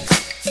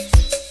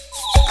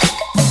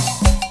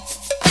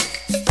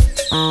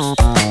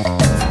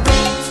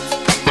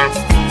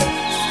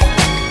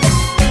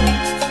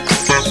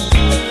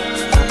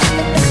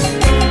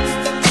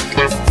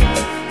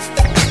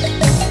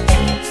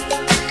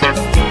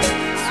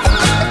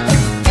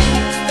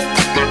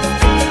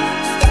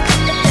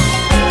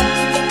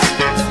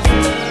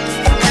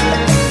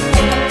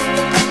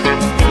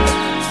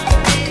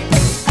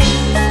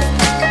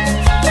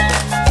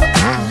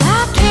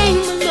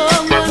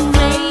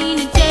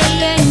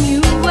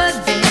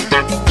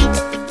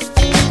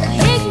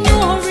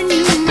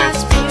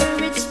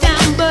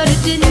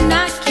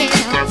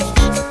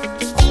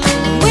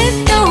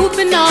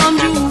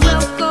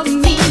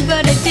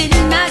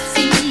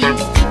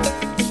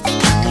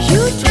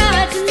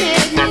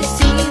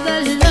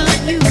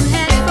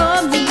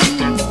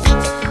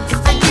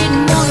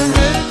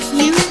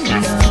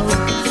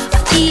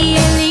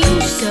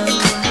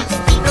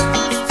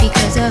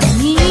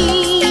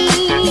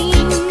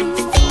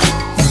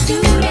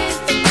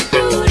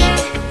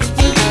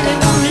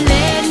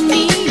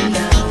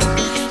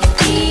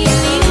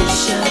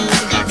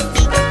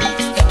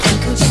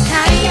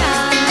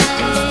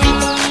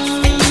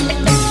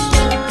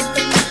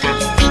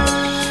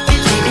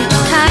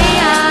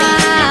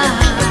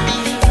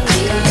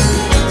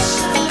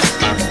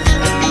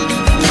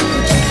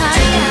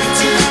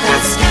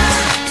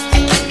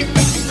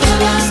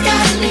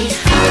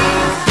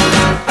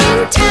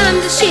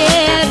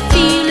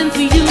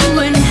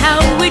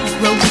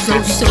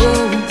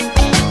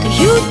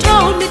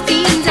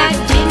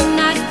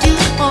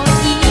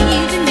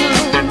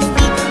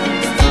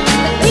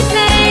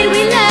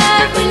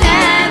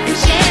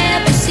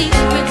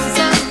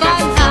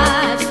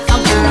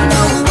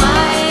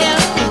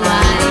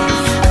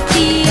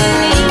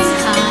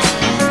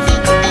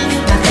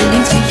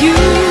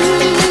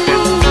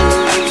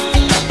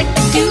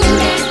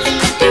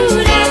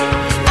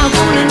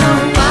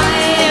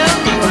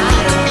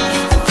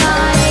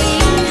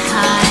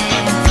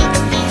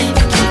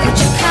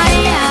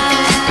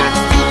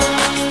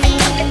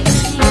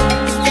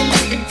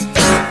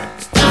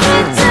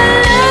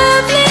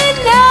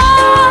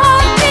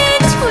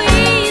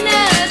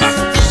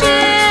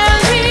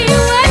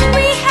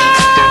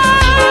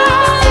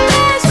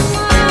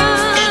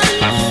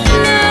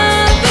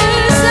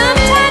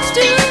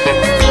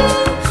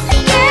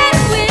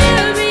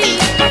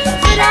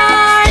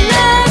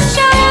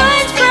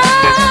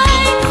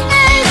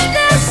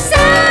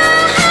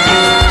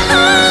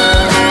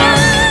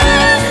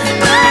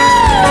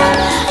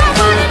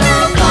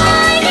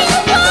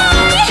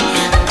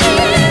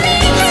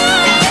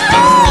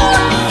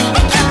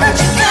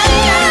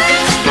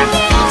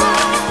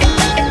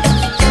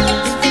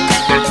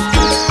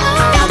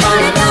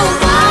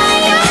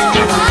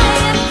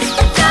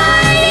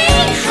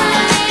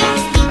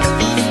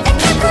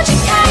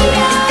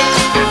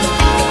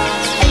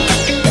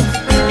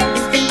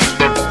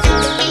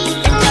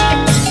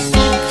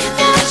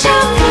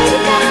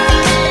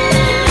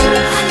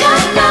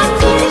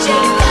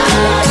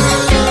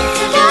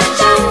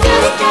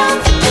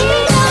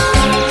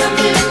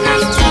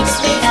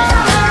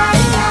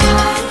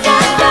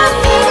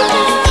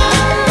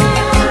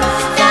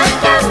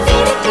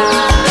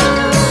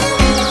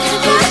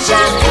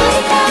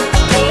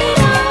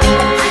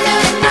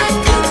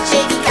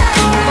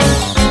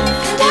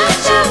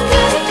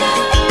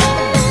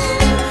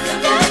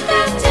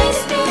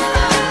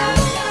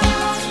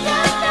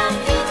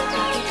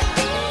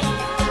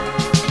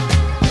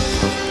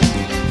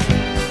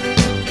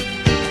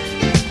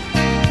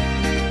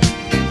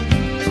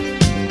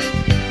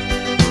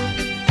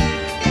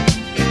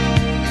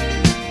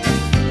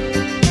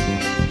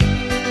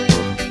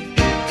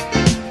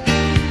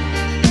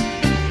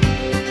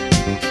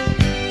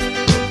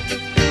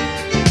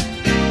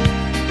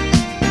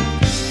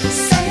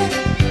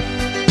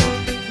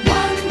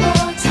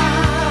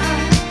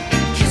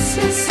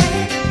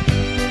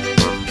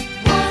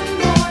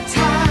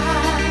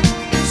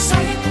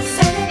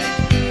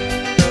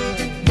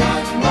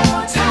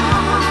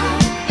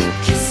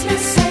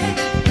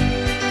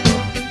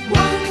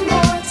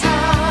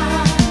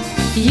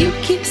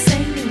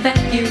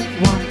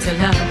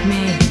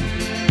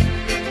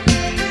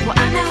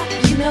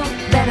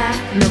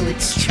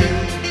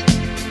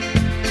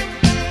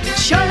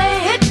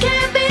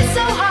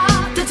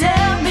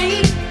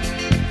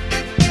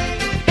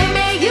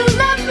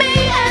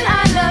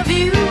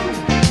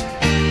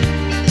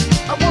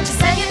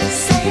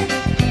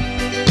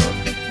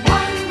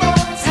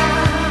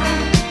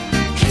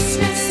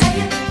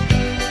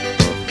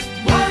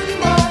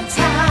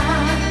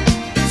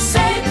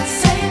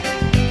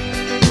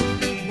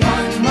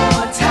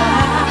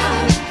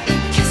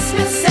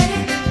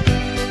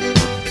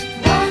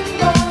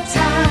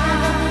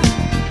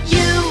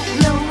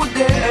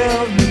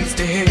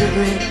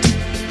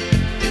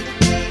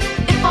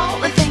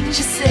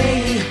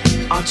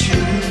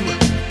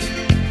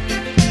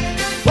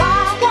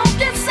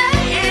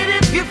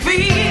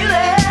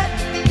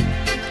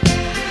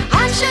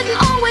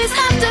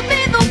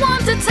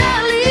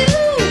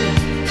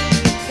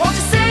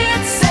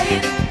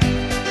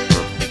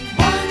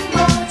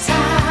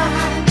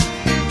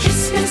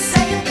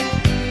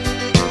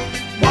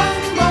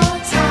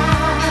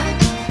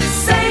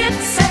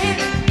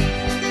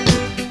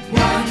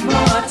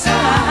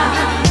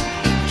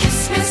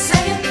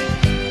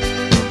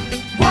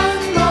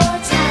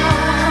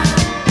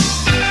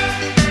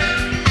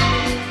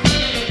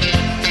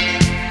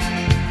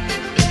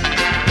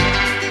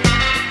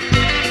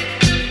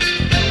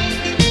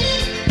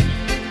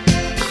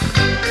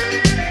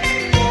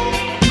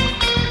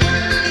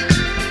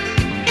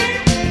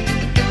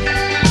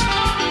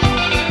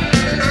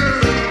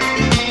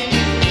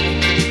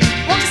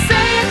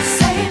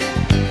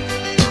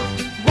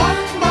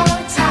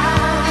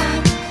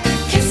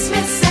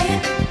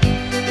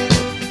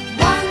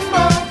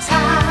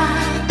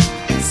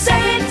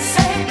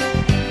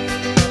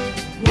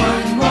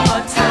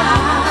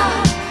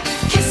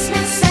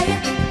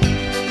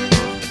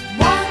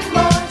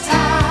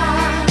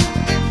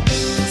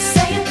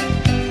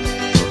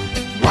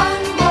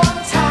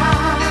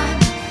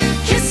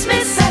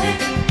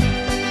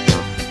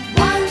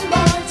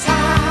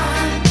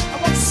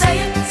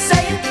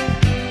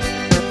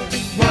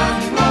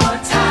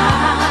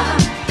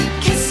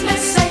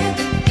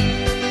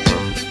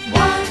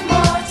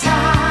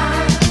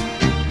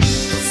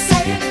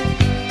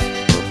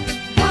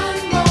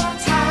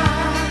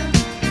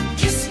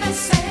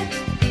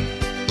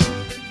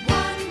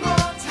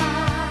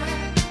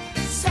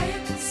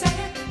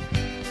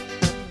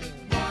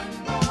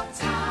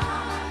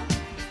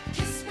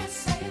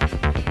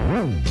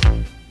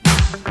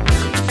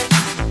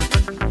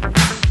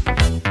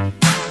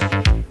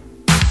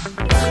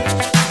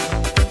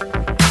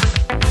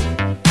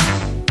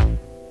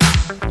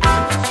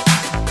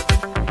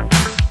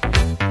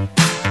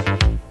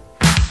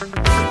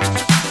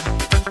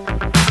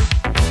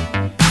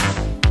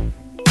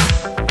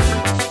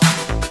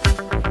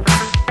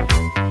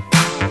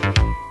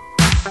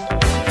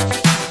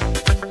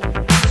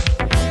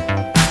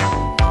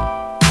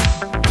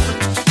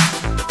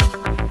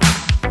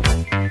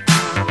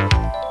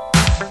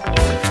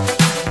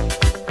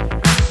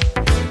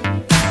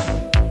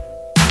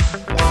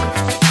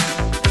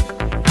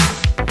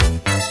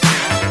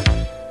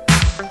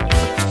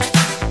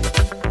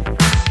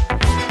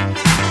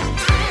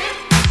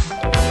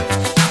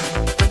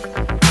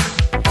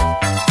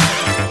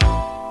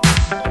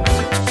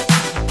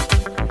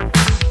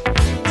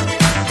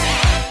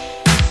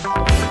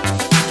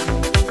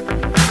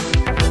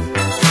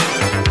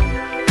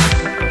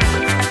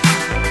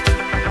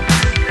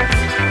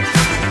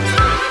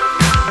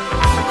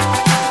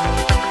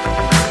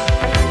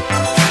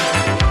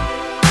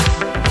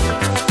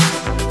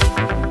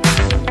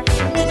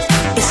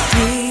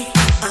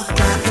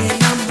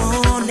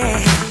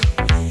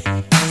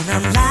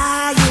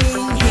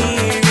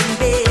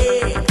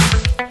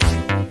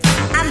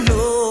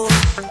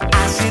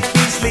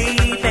 sleep.